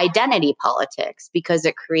now, identity politics, because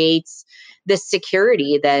it creates this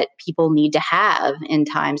security that people need to have in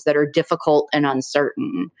times that are difficult and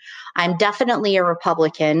uncertain. I'm definitely a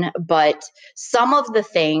Republican, but some of the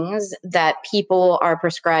things that people are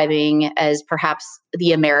prescribing as perhaps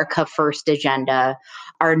the America First agenda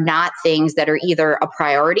are not things that are either a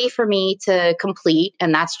priority for me to complete,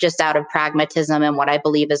 and that's just out of pragmatism and what I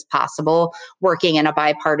believe is possible, working in a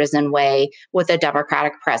bipartisan way with a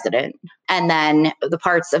Democratic president. And then the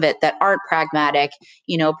parts of it that aren't pragmatic,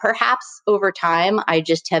 perhaps over time, I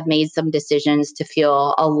just have made some decisions to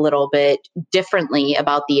feel a little bit differently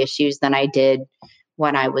about the issues than I did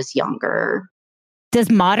when I was younger. Does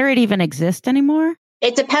moderate even exist anymore?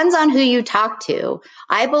 It depends on who you talk to.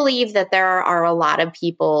 I believe that there are a lot of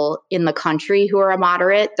people in the country who are a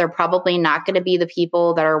moderate. They're probably not going to be the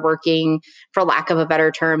people that are working, for lack of a better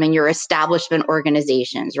term, in your establishment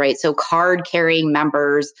organizations, right? So card-carrying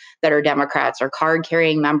members that are Democrats or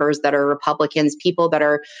card-carrying members that are Republicans, people that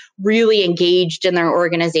are really engaged in their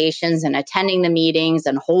organizations and attending the meetings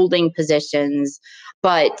and holding positions.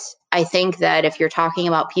 But I think that if you're talking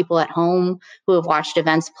about people at home who have watched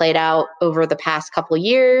events played out over the past couple of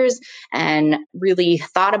years and really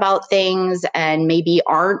thought about things and maybe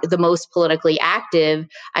aren't the most politically active,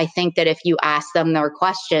 I think that if you ask them their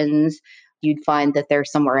questions, you'd find that they're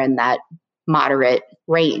somewhere in that moderate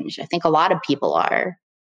range. I think a lot of people are.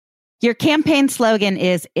 Your campaign slogan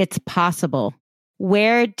is "It's possible."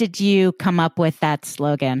 Where did you come up with that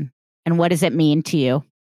slogan, and what does it mean to you?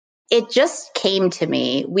 It just came to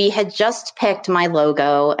me. We had just picked my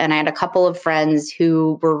logo, and I had a couple of friends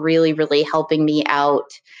who were really, really helping me out.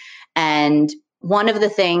 And one of the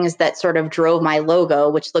things that sort of drove my logo,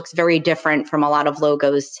 which looks very different from a lot of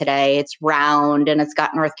logos today, it's round and it's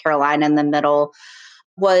got North Carolina in the middle,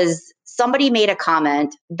 was somebody made a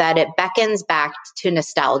comment that it beckons back to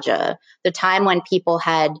nostalgia, the time when people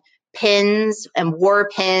had pins and wore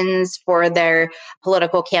pins for their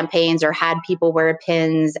political campaigns or had people wear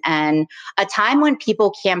pins, and a time when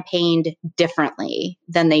people campaigned differently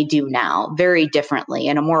than they do now, very differently,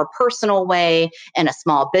 in a more personal way, in a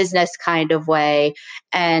small business kind of way.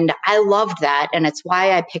 And I loved that. And it's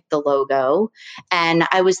why I picked the logo. And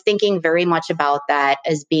I was thinking very much about that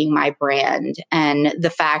as being my brand and the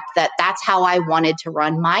fact that that's how I wanted to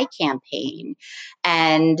run my campaign.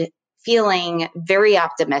 And feeling very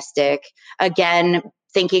optimistic, again,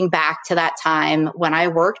 thinking back to that time when I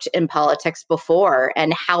worked in politics before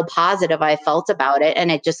and how positive I felt about it. And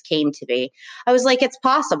it just came to me. I was like, it's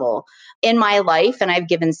possible. In my life, and I've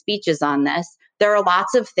given speeches on this, there are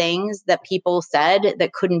lots of things that people said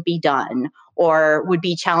that couldn't be done or would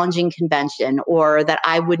be challenging convention or that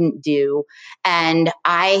I wouldn't do. And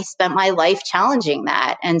I spent my life challenging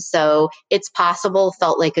that. And so it's possible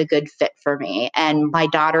felt like a good fit for me. And my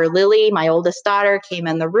daughter, Lily, my oldest daughter, came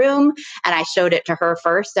in the room and I showed it to her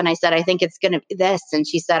first. And I said, I think it's going to be this. And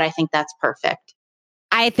she said, I think that's perfect.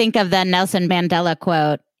 I think of the Nelson Mandela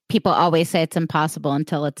quote, people always say it's impossible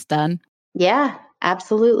until it's done. Yeah,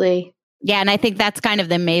 absolutely. Yeah. And I think that's kind of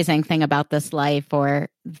the amazing thing about this life, or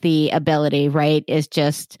the ability, right? Is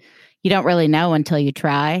just, you don't really know until you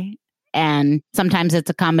try. And sometimes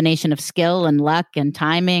it's a combination of skill and luck and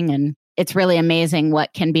timing. And it's really amazing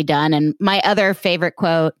what can be done. And my other favorite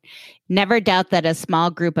quote, never doubt that a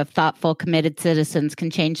small group of thoughtful, committed citizens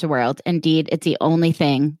can change the world. Indeed, it's the only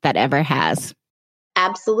thing that ever has.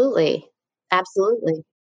 Absolutely. Absolutely.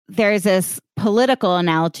 There's this political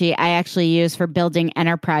analogy I actually use for building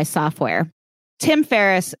enterprise software. Tim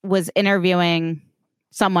Ferriss was interviewing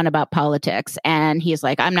someone about politics, and he's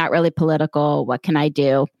like, I'm not really political. What can I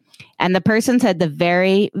do? And the person said the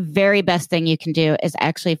very, very best thing you can do is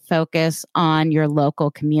actually focus on your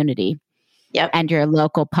local community and your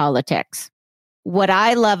local politics. What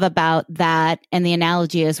I love about that and the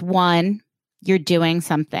analogy is, one, you're doing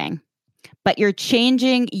something, but you're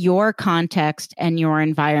changing your context and your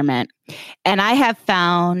environment. And I have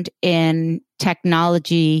found in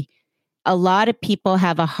technology, a lot of people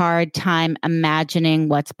have a hard time imagining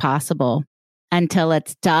what's possible until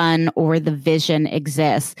it's done or the vision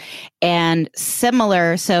exists. And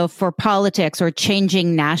similar, so for politics or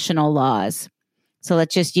changing national laws. So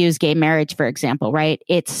let's just use gay marriage, for example, right?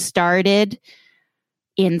 It started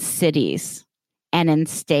in cities and in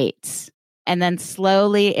states. And then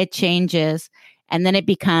slowly it changes, and then it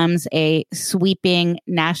becomes a sweeping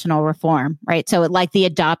national reform, right? So like the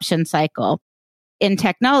adoption cycle. In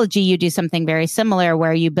technology, you do something very similar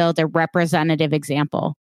where you build a representative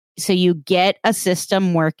example. So you get a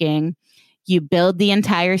system working, you build the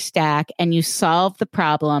entire stack, and you solve the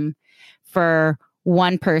problem for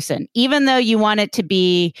one person. Even though you want it to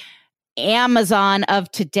be Amazon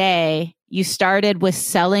of today, you started with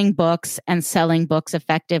selling books and selling books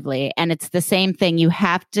effectively. And it's the same thing. You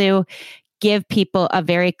have to give people a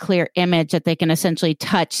very clear image that they can essentially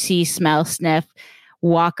touch, see, smell, sniff,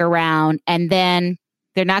 walk around, and then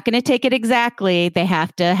they're not going to take it exactly. They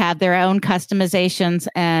have to have their own customizations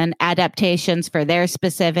and adaptations for their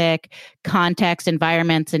specific context,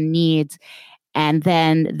 environments, and needs. And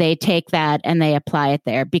then they take that and they apply it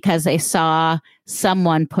there because they saw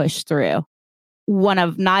someone push through. One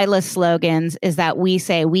of Nyla's slogans is that we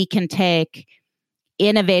say we can take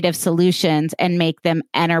innovative solutions and make them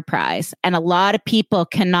enterprise. And a lot of people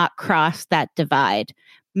cannot cross that divide.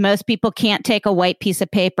 Most people can't take a white piece of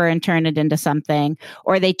paper and turn it into something,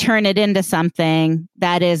 or they turn it into something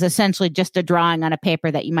that is essentially just a drawing on a paper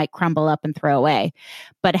that you might crumble up and throw away.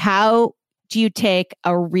 But how do you take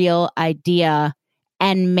a real idea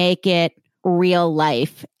and make it real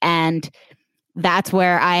life? And that's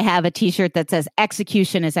where I have a t-shirt that says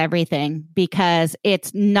execution is everything, because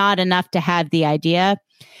it's not enough to have the idea.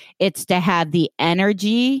 It's to have the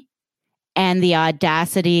energy and the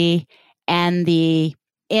audacity and the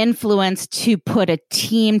influence to put a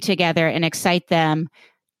team together and excite them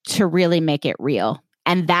to really make it real.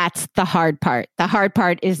 And that's the hard part. The hard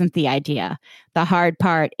part isn't the idea. The hard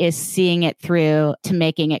part is seeing it through to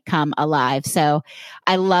making it come alive. So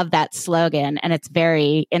I love that slogan, and it's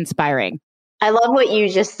very inspiring. I love what you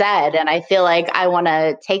just said, and I feel like I want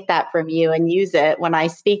to take that from you and use it when I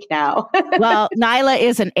speak now. Well, Nyla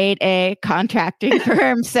is an 8A contracting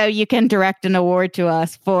firm, so you can direct an award to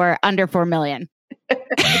us for under $4 million.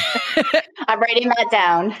 I'm writing that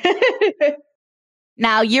down.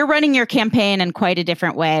 Now, you're running your campaign in quite a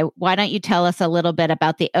different way. Why don't you tell us a little bit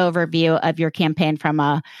about the overview of your campaign from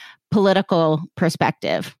a political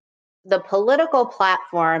perspective? The political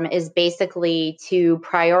platform is basically to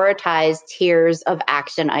prioritize tiers of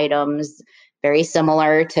action items, very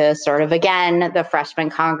similar to sort of, again, the freshman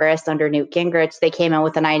Congress under Newt Gingrich. They came in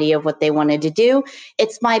with an idea of what they wanted to do.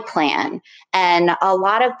 It's my plan. And a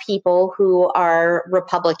lot of people who are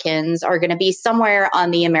Republicans are going to be somewhere on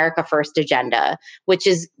the America First agenda, which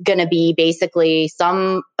is going to be basically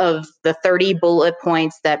some of the 30 bullet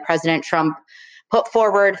points that President Trump put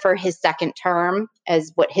forward for his second term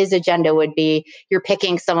as what his agenda would be. You're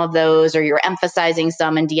picking some of those, or you're emphasizing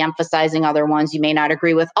some and de-emphasizing other ones. You may not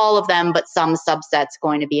agree with all of them, but some subsets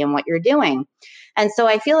going to be in what you're doing. And so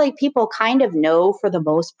I feel like people kind of know for the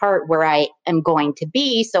most part where I am going to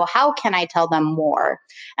be. So how can I tell them more?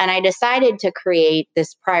 And I decided to create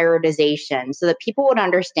this prioritization so that people would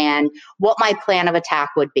understand what my plan of attack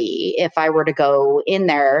would be if I were to go in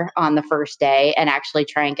there on the first day and actually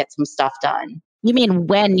try and get some stuff done. You mean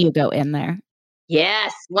when you go in there?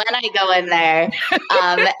 Yes, when I go in there.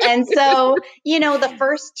 And so, the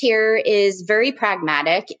first tier is very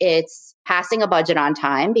pragmatic. It's passing a budget on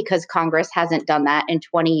time, because Congress hasn't done that in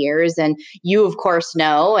 20 years. And you, of course,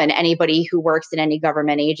 know, and anybody who works in any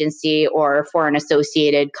government agency or for an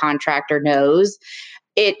associated contractor knows,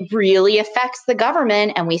 it really affects the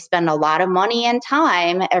government, and we spend a lot of money and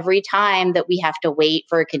time every time that we have to wait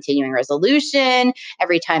for a continuing resolution,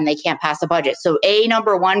 every time they can't pass a budget. So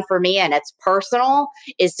number one for me, and it's personal,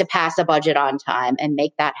 is to pass a budget on time and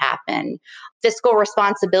make that happen. Fiscal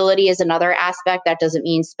responsibility is another aspect. That doesn't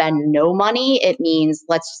mean spend no money. It means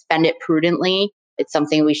let's spend it prudently. It's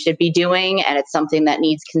something we should be doing, and it's something that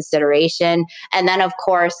needs consideration. And then, of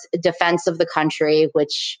course, defense of the country,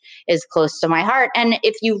 which is close to my heart. And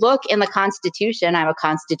if you look in the Constitution, I'm a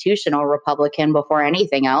constitutional Republican before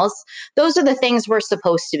anything else. Those are the things we're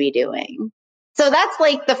supposed to be doing. So that's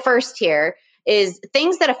like the first tier, is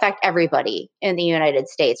things that affect everybody in the United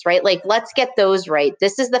States, right? Like, let's get those right.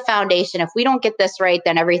 This is the foundation. If we don't get this right,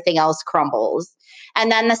 then everything else crumbles. And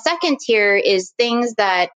then the second tier is things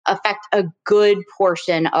that affect a good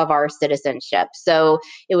portion of our citizenship. So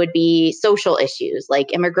it would be social issues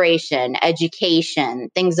like immigration, education,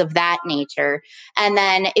 things of that nature. And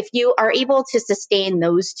then if you are able to sustain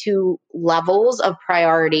those two levels of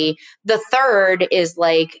priority, the third is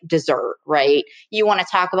like dessert, right? You want to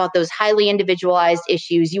talk about those highly individualized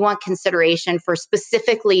issues. You want consideration for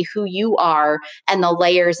specifically who you are and the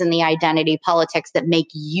layers in the identity politics that make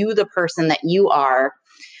you the person that you are.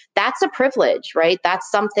 That's a privilege, right?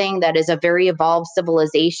 That's something that is a very evolved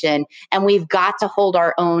civilization. And we've got to hold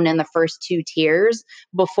our own in the first two tiers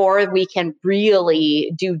before we can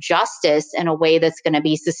really do justice in a way that's going to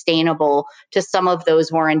be sustainable to some of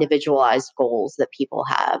those more individualized goals that people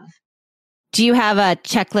have. Do you have a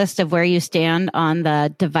checklist of where you stand on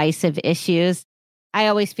the divisive issues? I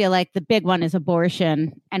always feel like the big one is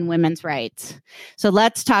abortion and women's rights. So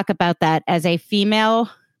let's talk about that. As a female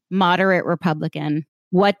moderate Republican,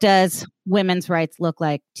 what does women's rights look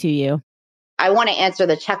like to you? I want to answer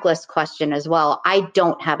the checklist question as well. I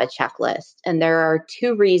don't have a checklist, and there are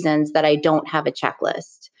two reasons that I don't have a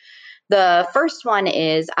checklist. The first one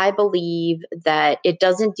is I believe that it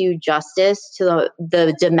doesn't do justice to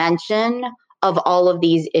the dimension of all of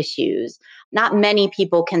these issues. Not many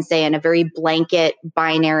people can say in a very blanket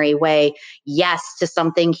binary way, yes to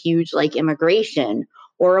something huge like immigration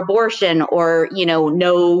or abortion or,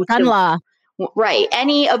 no gun law. Right.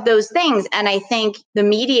 Any of those things. And I think the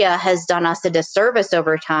media has done us a disservice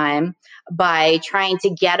over time by trying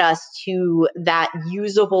to get us to that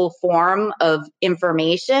usable form of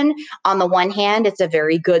information. On the one hand, it's a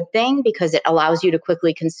very good thing because it allows you to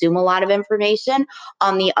quickly consume a lot of information.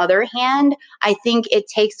 On the other hand, I think it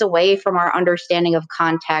takes away from our understanding of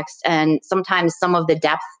context and sometimes some of the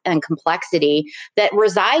depth and complexity that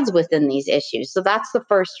resides within these issues. So that's the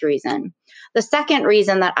first reason. The second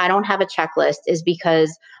reason that I don't have a checklist is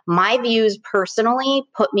because my views personally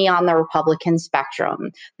put me on the Republican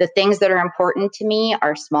spectrum. The things that are important to me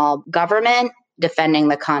are small government, defending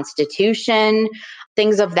the Constitution,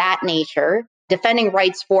 things of that nature, defending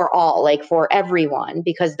rights for all, like for everyone,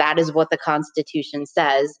 because that is what the Constitution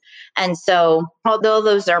says. And so, although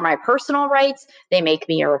those are my personal rights, they make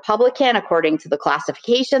me a Republican according to the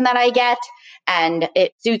classification that I get. And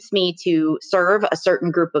it suits me to serve a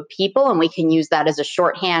certain group of people, and we can use that as a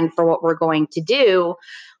shorthand for what we're going to do.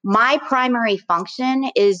 My primary function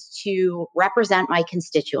is to represent my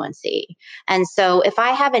constituency. And so if I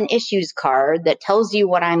have an issues card that tells you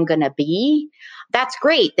what I'm going to be, that's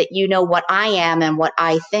great that you know what I am and what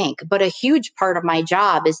I think. But a huge part of my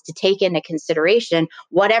job is to take into consideration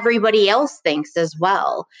what everybody else thinks as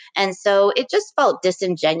well. And so it just felt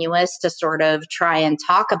disingenuous to sort of try and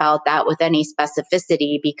talk about that with any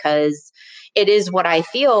specificity because it is what I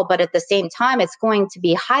feel, but at the same time, it's going to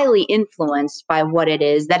be highly influenced by what it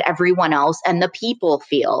is that everyone else and the people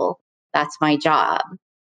feel. That's my job.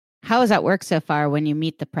 How has that worked so far when you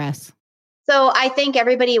meet the press? So I think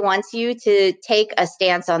everybody wants you to take a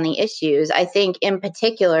stance on the issues. I think in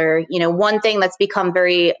particular, one thing that's become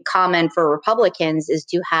very common for Republicans is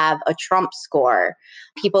to have a Trump score.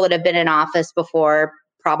 People that have been in office before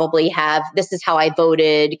probably have, this is how I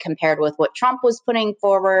voted compared with what Trump was putting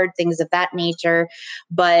forward, things of that nature.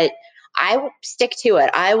 But I stick to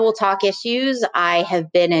it. I will talk issues. I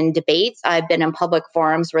have been in debates. I've been in public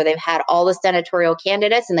forums where they've had all the senatorial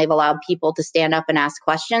candidates and they've allowed people to stand up and ask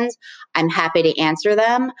questions. I'm happy to answer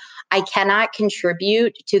them. I cannot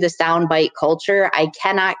contribute to the soundbite culture. I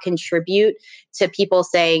cannot contribute to people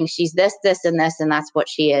saying she's this, this, and this, and that's what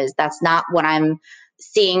she is. That's not what I'm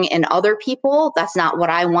seeing in other people. That's not what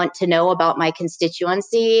I want to know about my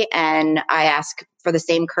constituency. And I ask for the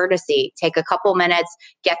same courtesy. Take a couple minutes,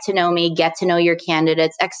 get to know me, get to know your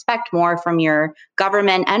candidates, expect more from your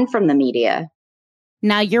government and from the media.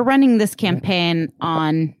 Now you're running this campaign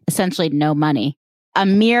on essentially no money, a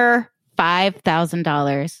mere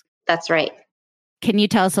 $5,000. That's right. Can you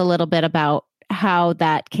tell us a little bit about how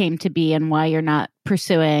that came to be and why you're not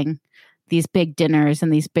pursuing these big dinners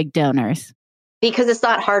and these big donors? Because it's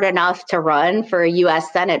not hard enough to run for a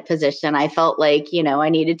U.S. Senate position. I felt like, I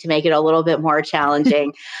needed to make it a little bit more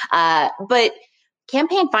challenging. But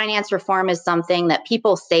campaign finance reform is something that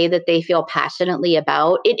people say that they feel passionately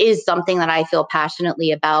about. It is something that I feel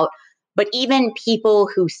passionately about. But even people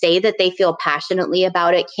who say that they feel passionately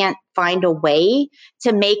about it can't find a way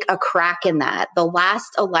to make a crack in that. The last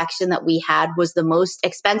election that we had was the most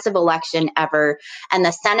expensive election ever. And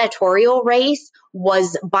the senatorial race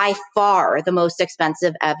was by far the most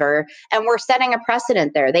expensive ever. And we're setting a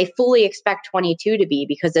precedent there. They fully expect 22 to be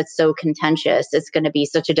because it's so contentious. It's going to be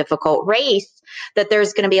such a difficult race that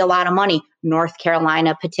there's going to be a lot of money. North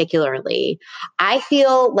Carolina particularly. I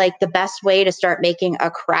feel like the best way to start making a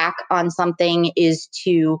crack on something is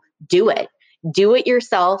to do it. Do it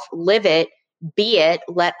yourself, live it, be it,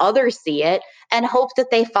 let others see it, and hope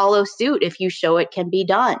that they follow suit if you show it can be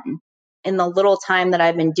done. In the little time that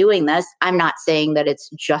I've been doing this, I'm not saying that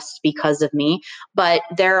it's just because of me, but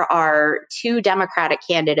there are two Democratic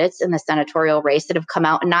candidates in the senatorial race that have come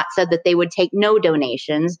out and not said that they would take no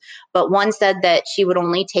donations, but one said that she would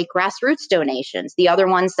only take grassroots donations. The other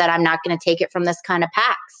one said, I'm not going to take it from this kind of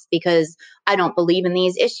PACs because I don't believe in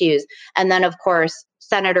these issues. And then, of course,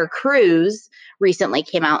 Senator Cruz recently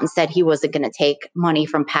came out and said he wasn't going to take money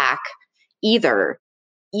from PAC either.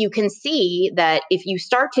 You can see that if you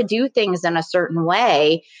start to do things in a certain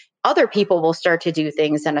way, other people will start to do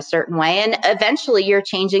things in a certain way. And eventually you're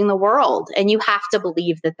changing the world. And you have to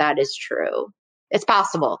believe that that is true. It's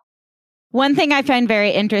possible. One thing I find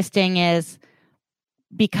very interesting is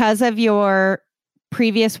because of your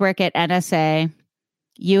previous work at NSA,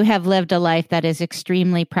 you have lived a life that is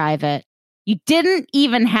extremely private. You didn't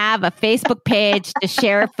even have a Facebook page to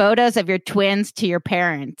share photos of your twins to your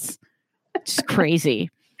parents. It's crazy.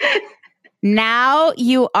 Now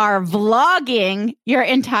you are vlogging your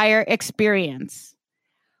entire experience.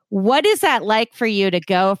 What is that like for you to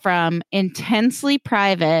go from intensely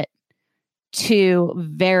private to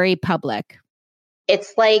very public?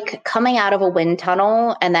 It's like coming out of a wind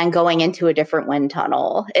tunnel and then going into a different wind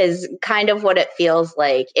tunnel is kind of what it feels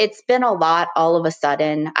like. It's been a lot all of a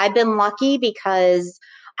sudden. I've been lucky because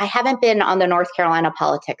I haven't been on the North Carolina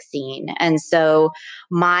politics scene. And so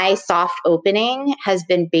my soft opening has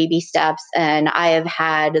been baby steps. And I have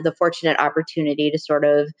had the fortunate opportunity to sort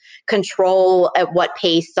of control at what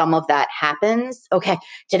pace some of that happens. Okay,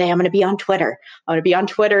 today I'm going to be on Twitter. I'm going to be on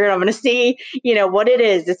Twitter and I'm going to see, what it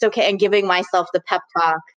is. It's okay. And giving myself the pep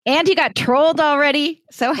talk. And you got trolled already.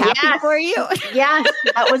 So happy for you. Yes,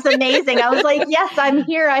 that was amazing. I was like, yes, I'm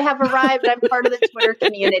here. I have arrived. I'm part of the Twitter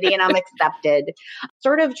community and I'm accepted.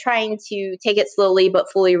 Sort of trying to take it slowly,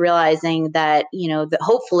 but fully realizing that, that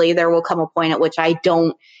hopefully there will come a point at which I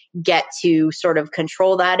don't get to sort of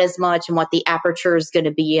control that as much and what the aperture is going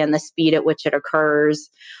to be and the speed at which it occurs.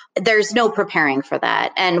 There's no preparing for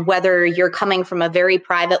that. And whether you're coming from a very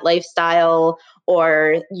private lifestyle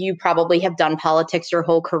or you probably have done politics your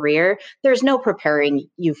whole career, there's no preparing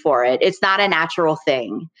you for it. It's not a natural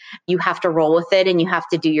thing. You have to roll with it and you have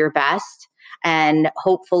to do your best. And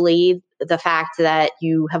hopefully the fact that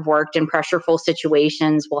you have worked in pressureful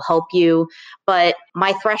situations will help you. But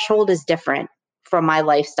my threshold is different from my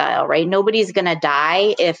lifestyle, right? Nobody's going to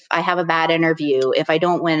die if I have a bad interview, if I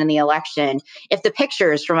don't win in the election, if the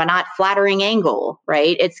picture is from a not flattering angle,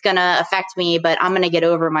 right? It's going to affect me, but I'm going to get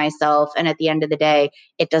over myself. And at the end of the day,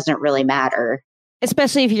 it doesn't really matter.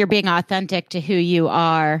 Especially if you're being authentic to who you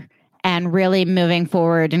are and really moving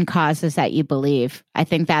forward in causes that you believe. I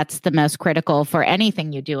think that's the most critical for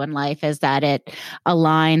anything you do in life, is that it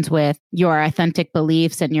aligns with your authentic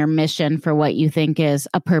beliefs and your mission for what you think is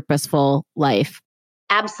a purposeful life.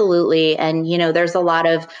 Absolutely. And, there's a lot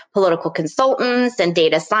of political consultants and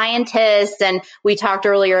data scientists. And we talked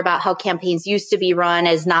earlier about how campaigns used to be run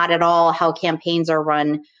as not at all how campaigns are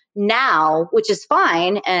run now, which is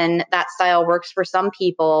fine. And that style works for some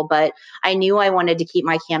people, but I knew I wanted to keep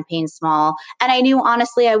my campaign small. And I knew,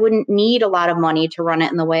 honestly, I wouldn't need a lot of money to run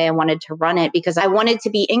it in the way I wanted to run it, because I wanted to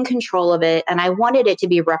be in control of it. And I wanted it to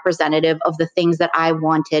be representative of the things that I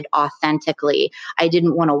wanted authentically. I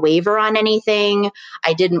didn't want to waver on anything.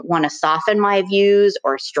 I didn't want to soften my views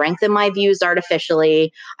or strengthen my views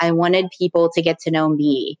artificially. I wanted people to get to know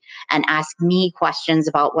me and ask me questions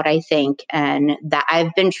about what I think. And that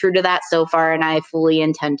I've been true to that so far, and I fully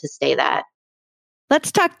intend to stay that.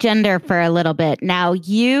 Let's talk gender for a little bit. Now,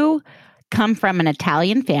 you come from an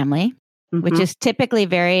Italian family, which is typically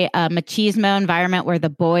very machismo environment where the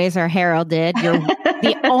boys are heralded. You're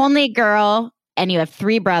the only girl and you have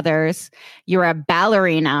 3 brothers. You're a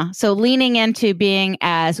ballerina. So leaning into being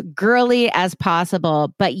as girly as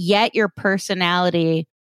possible, but yet your personality,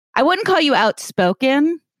 I wouldn't call you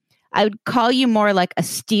outspoken. I would call you more like a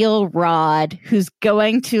steel rod who's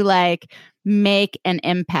going to make an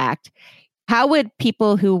impact. How would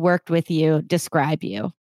people who worked with you describe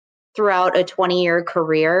you? Throughout a 20-year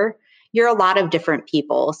career, you're a lot of different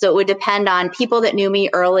people. So it would depend on people that knew me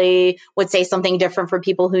early would say something different from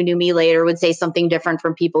people who knew me later, would say something different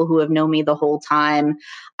from people who have known me the whole time.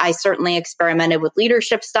 I certainly experimented with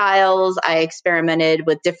leadership styles. I experimented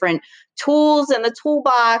with different tools in the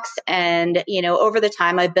toolbox. And, over the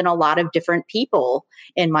time, I've been a lot of different people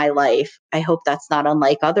in my life. I hope that's not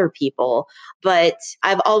unlike other people. But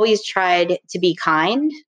I've always tried to be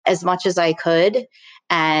kind as much as I could.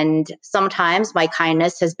 And sometimes my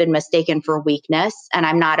kindness has been mistaken for weakness, and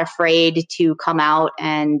I'm not afraid to come out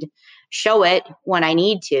and show it when I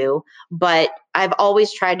need to. But I've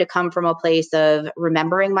always tried to come from a place of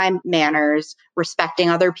remembering my manners, respecting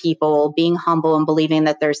other people, being humble, and believing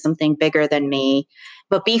that there's something bigger than me.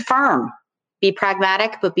 But be firm, be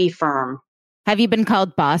pragmatic, but be firm. Have you been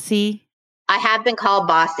called bossy? I have been called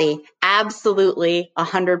bossy. Absolutely.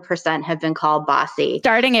 100% have been called bossy.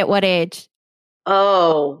 Starting at what age?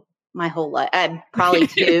 Oh, my whole life. Probably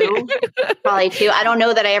 2. Probably 2. I don't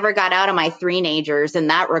know that I ever got out of my 3-nagers in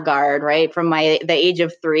that regard, right? From the age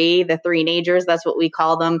of 3, the 3-nagers, that's what we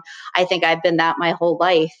call them. I think I've been that my whole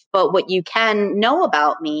life. But what you can know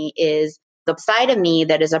about me is the side of me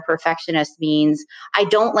that is a perfectionist means I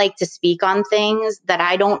don't like to speak on things that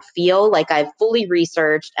I don't feel like I've fully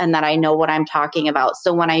researched and that I know what I'm talking about.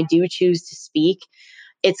 So when I do choose to speak,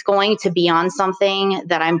 it's going to be on something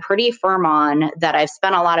that I'm pretty firm on, that I've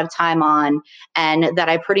spent a lot of time on, and that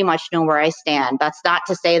I pretty much know where I stand. That's not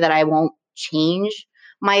to say that I won't change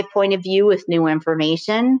my point of view with new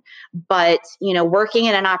information. But, working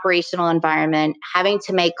in an operational environment, having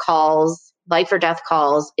to make calls, life or death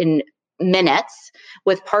calls in minutes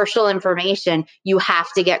with partial information, you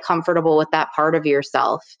have to get comfortable with that part of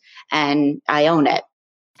yourself. And I own it.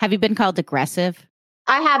 Have you been called aggressive?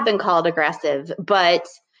 I have been called aggressive, but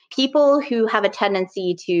people who have a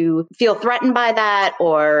tendency to feel threatened by that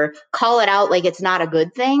or call it out like it's not a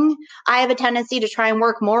good thing, I have a tendency to try and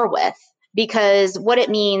work more with. Because what it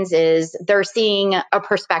means is they're seeing a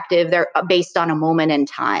perspective, they're based on a moment in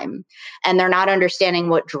time, and they're not understanding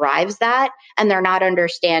what drives that, and they're not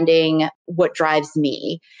understanding what drives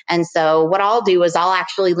me. And so what I'll do is I'll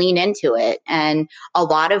actually lean into it. And a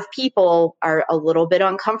lot of people are a little bit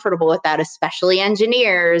uncomfortable with that, especially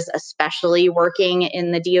engineers, especially working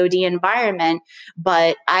in the DoD environment.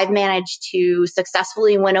 But I've managed to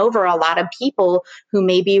successfully win over a lot of people who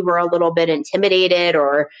maybe were a little bit intimidated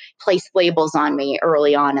or placed labels on me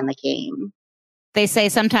early on in the game. They say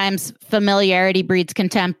sometimes familiarity breeds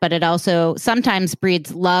contempt, but it also sometimes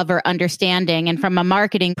breeds love or understanding. And from a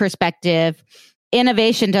marketing perspective,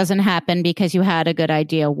 innovation doesn't happen because you had a good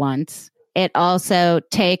idea once. It also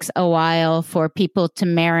takes a while for people to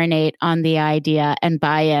marinate on the idea and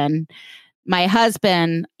buy in. My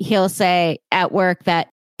husband, he'll say at work that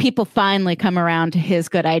people finally come around to his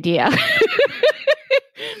good idea.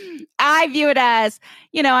 I view it as,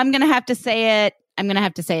 I'm going to have to say it. I'm going to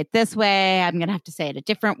have to say it this way. I'm going to have to say it a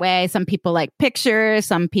different way. Some people like pictures.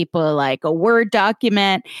 Some people like a Word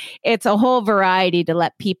document. It's a whole variety to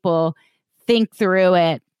let people think through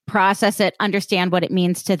it, process it, understand what it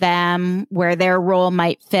means to them, where their role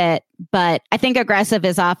might fit. But I think aggressive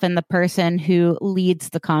is often the person who leads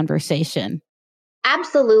the conversation.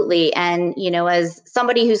 Absolutely. And, as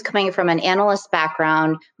somebody who's coming from an analyst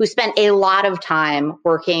background, who spent a lot of time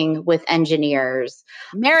working with engineers.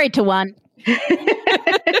 Married to one.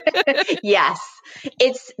 Yes.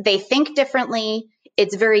 They think differently.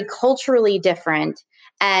 It's very culturally different.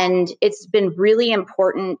 And it's been really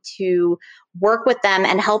important to work with them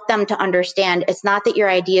and help them to understand it's not that your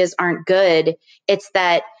ideas aren't good. It's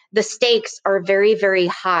that the stakes are very, very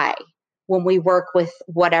high when we work with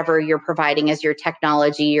whatever you're providing as your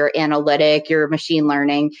technology, your analytic, your machine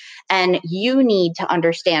learning. And you need to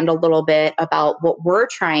understand a little bit about what we're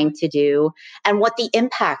trying to do and what the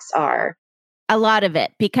impacts are. A lot of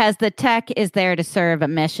it, because the tech is there to serve a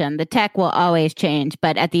mission. The tech will always change,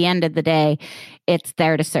 but at the end of the day, it's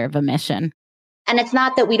there to serve a mission. And it's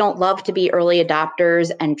not that we don't love to be early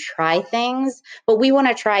adopters and try things, but we want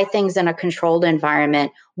to try things in a controlled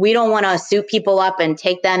environment. We don't want to suit people up and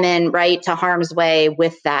take them in right to harm's way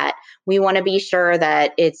with that. We want to be sure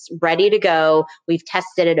that it's ready to go. We've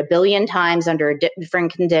tested it 1 billion times under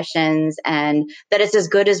different conditions and that it's as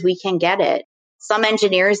good as we can get it. Some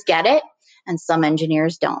engineers get it and some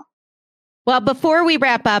engineers don't. Well, before we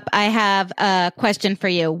wrap up, I have a question for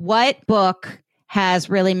you. What book has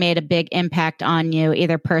really made a big impact on you,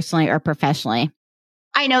 either personally or professionally?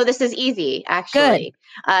 I know this is easy, actually.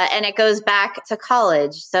 And it goes back to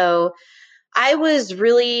college. So I was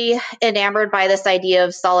really enamored by this idea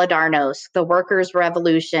of Solidarnosc, the workers'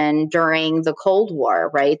 revolution during the Cold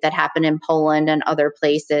War, right, that happened in Poland and other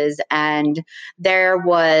places. And there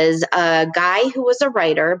was a guy who was a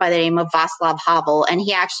writer by the name of Václav Havel, and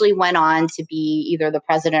he actually went on to be either the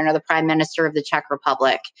president or the prime minister of the Czech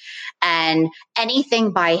Republic. And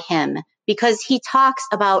anything by him, because he talks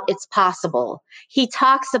about it's possible. He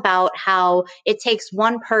talks about how it takes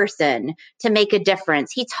one person to make a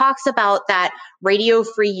difference. He talks about that Radio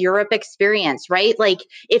Free Europe experience, right? Like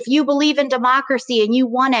if you believe in democracy and you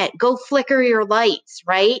want it, go flicker your lights,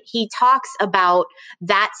 right? He talks about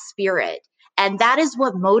that spirit. And that is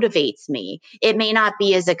what motivates me. It may not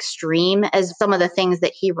be as extreme as some of the things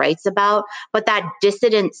that he writes about, but that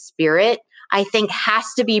dissident spirit, I think, has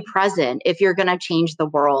to be present if you're going to change the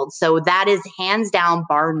world. So that is hands down,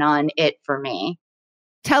 bar none, it for me.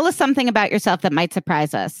 Tell us something about yourself that might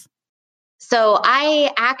surprise us. So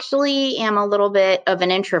I actually am a little bit of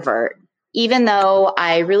an introvert, even though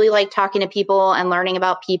I really like talking to people and learning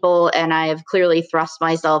about people. And I have clearly thrust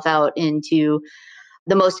myself out into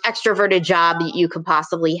the most extroverted job that you could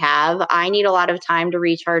possibly have. I need a lot of time to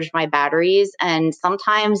recharge my batteries. And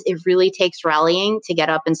sometimes it really takes rallying to get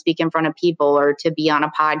up and speak in front of people or to be on a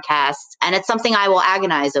podcast. And it's something I will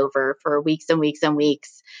agonize over for weeks and weeks and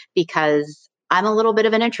weeks because I'm a little bit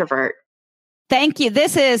of an introvert. Thank you.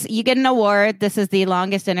 You get an award. This is the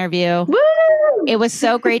longest interview. Woo! It was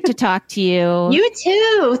so great to talk to you. You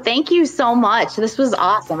too. Thank you so much. This was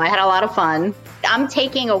awesome. I had a lot of fun. I'm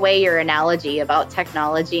taking away your analogy about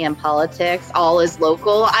technology and politics. All is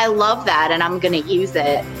local. I love that, and I'm going to use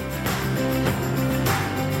it.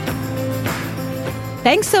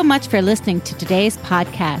 Thanks so much for listening to today's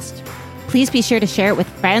podcast. Please be sure to share it with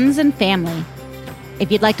friends and family.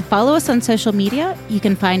 If you'd like to follow us on social media, you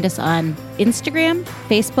can find us on Instagram,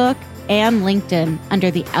 Facebook, and LinkedIn under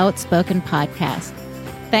the Outspoken Podcast.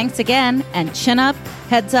 Thanks again, and chin up,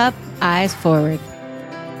 heads up, eyes forward.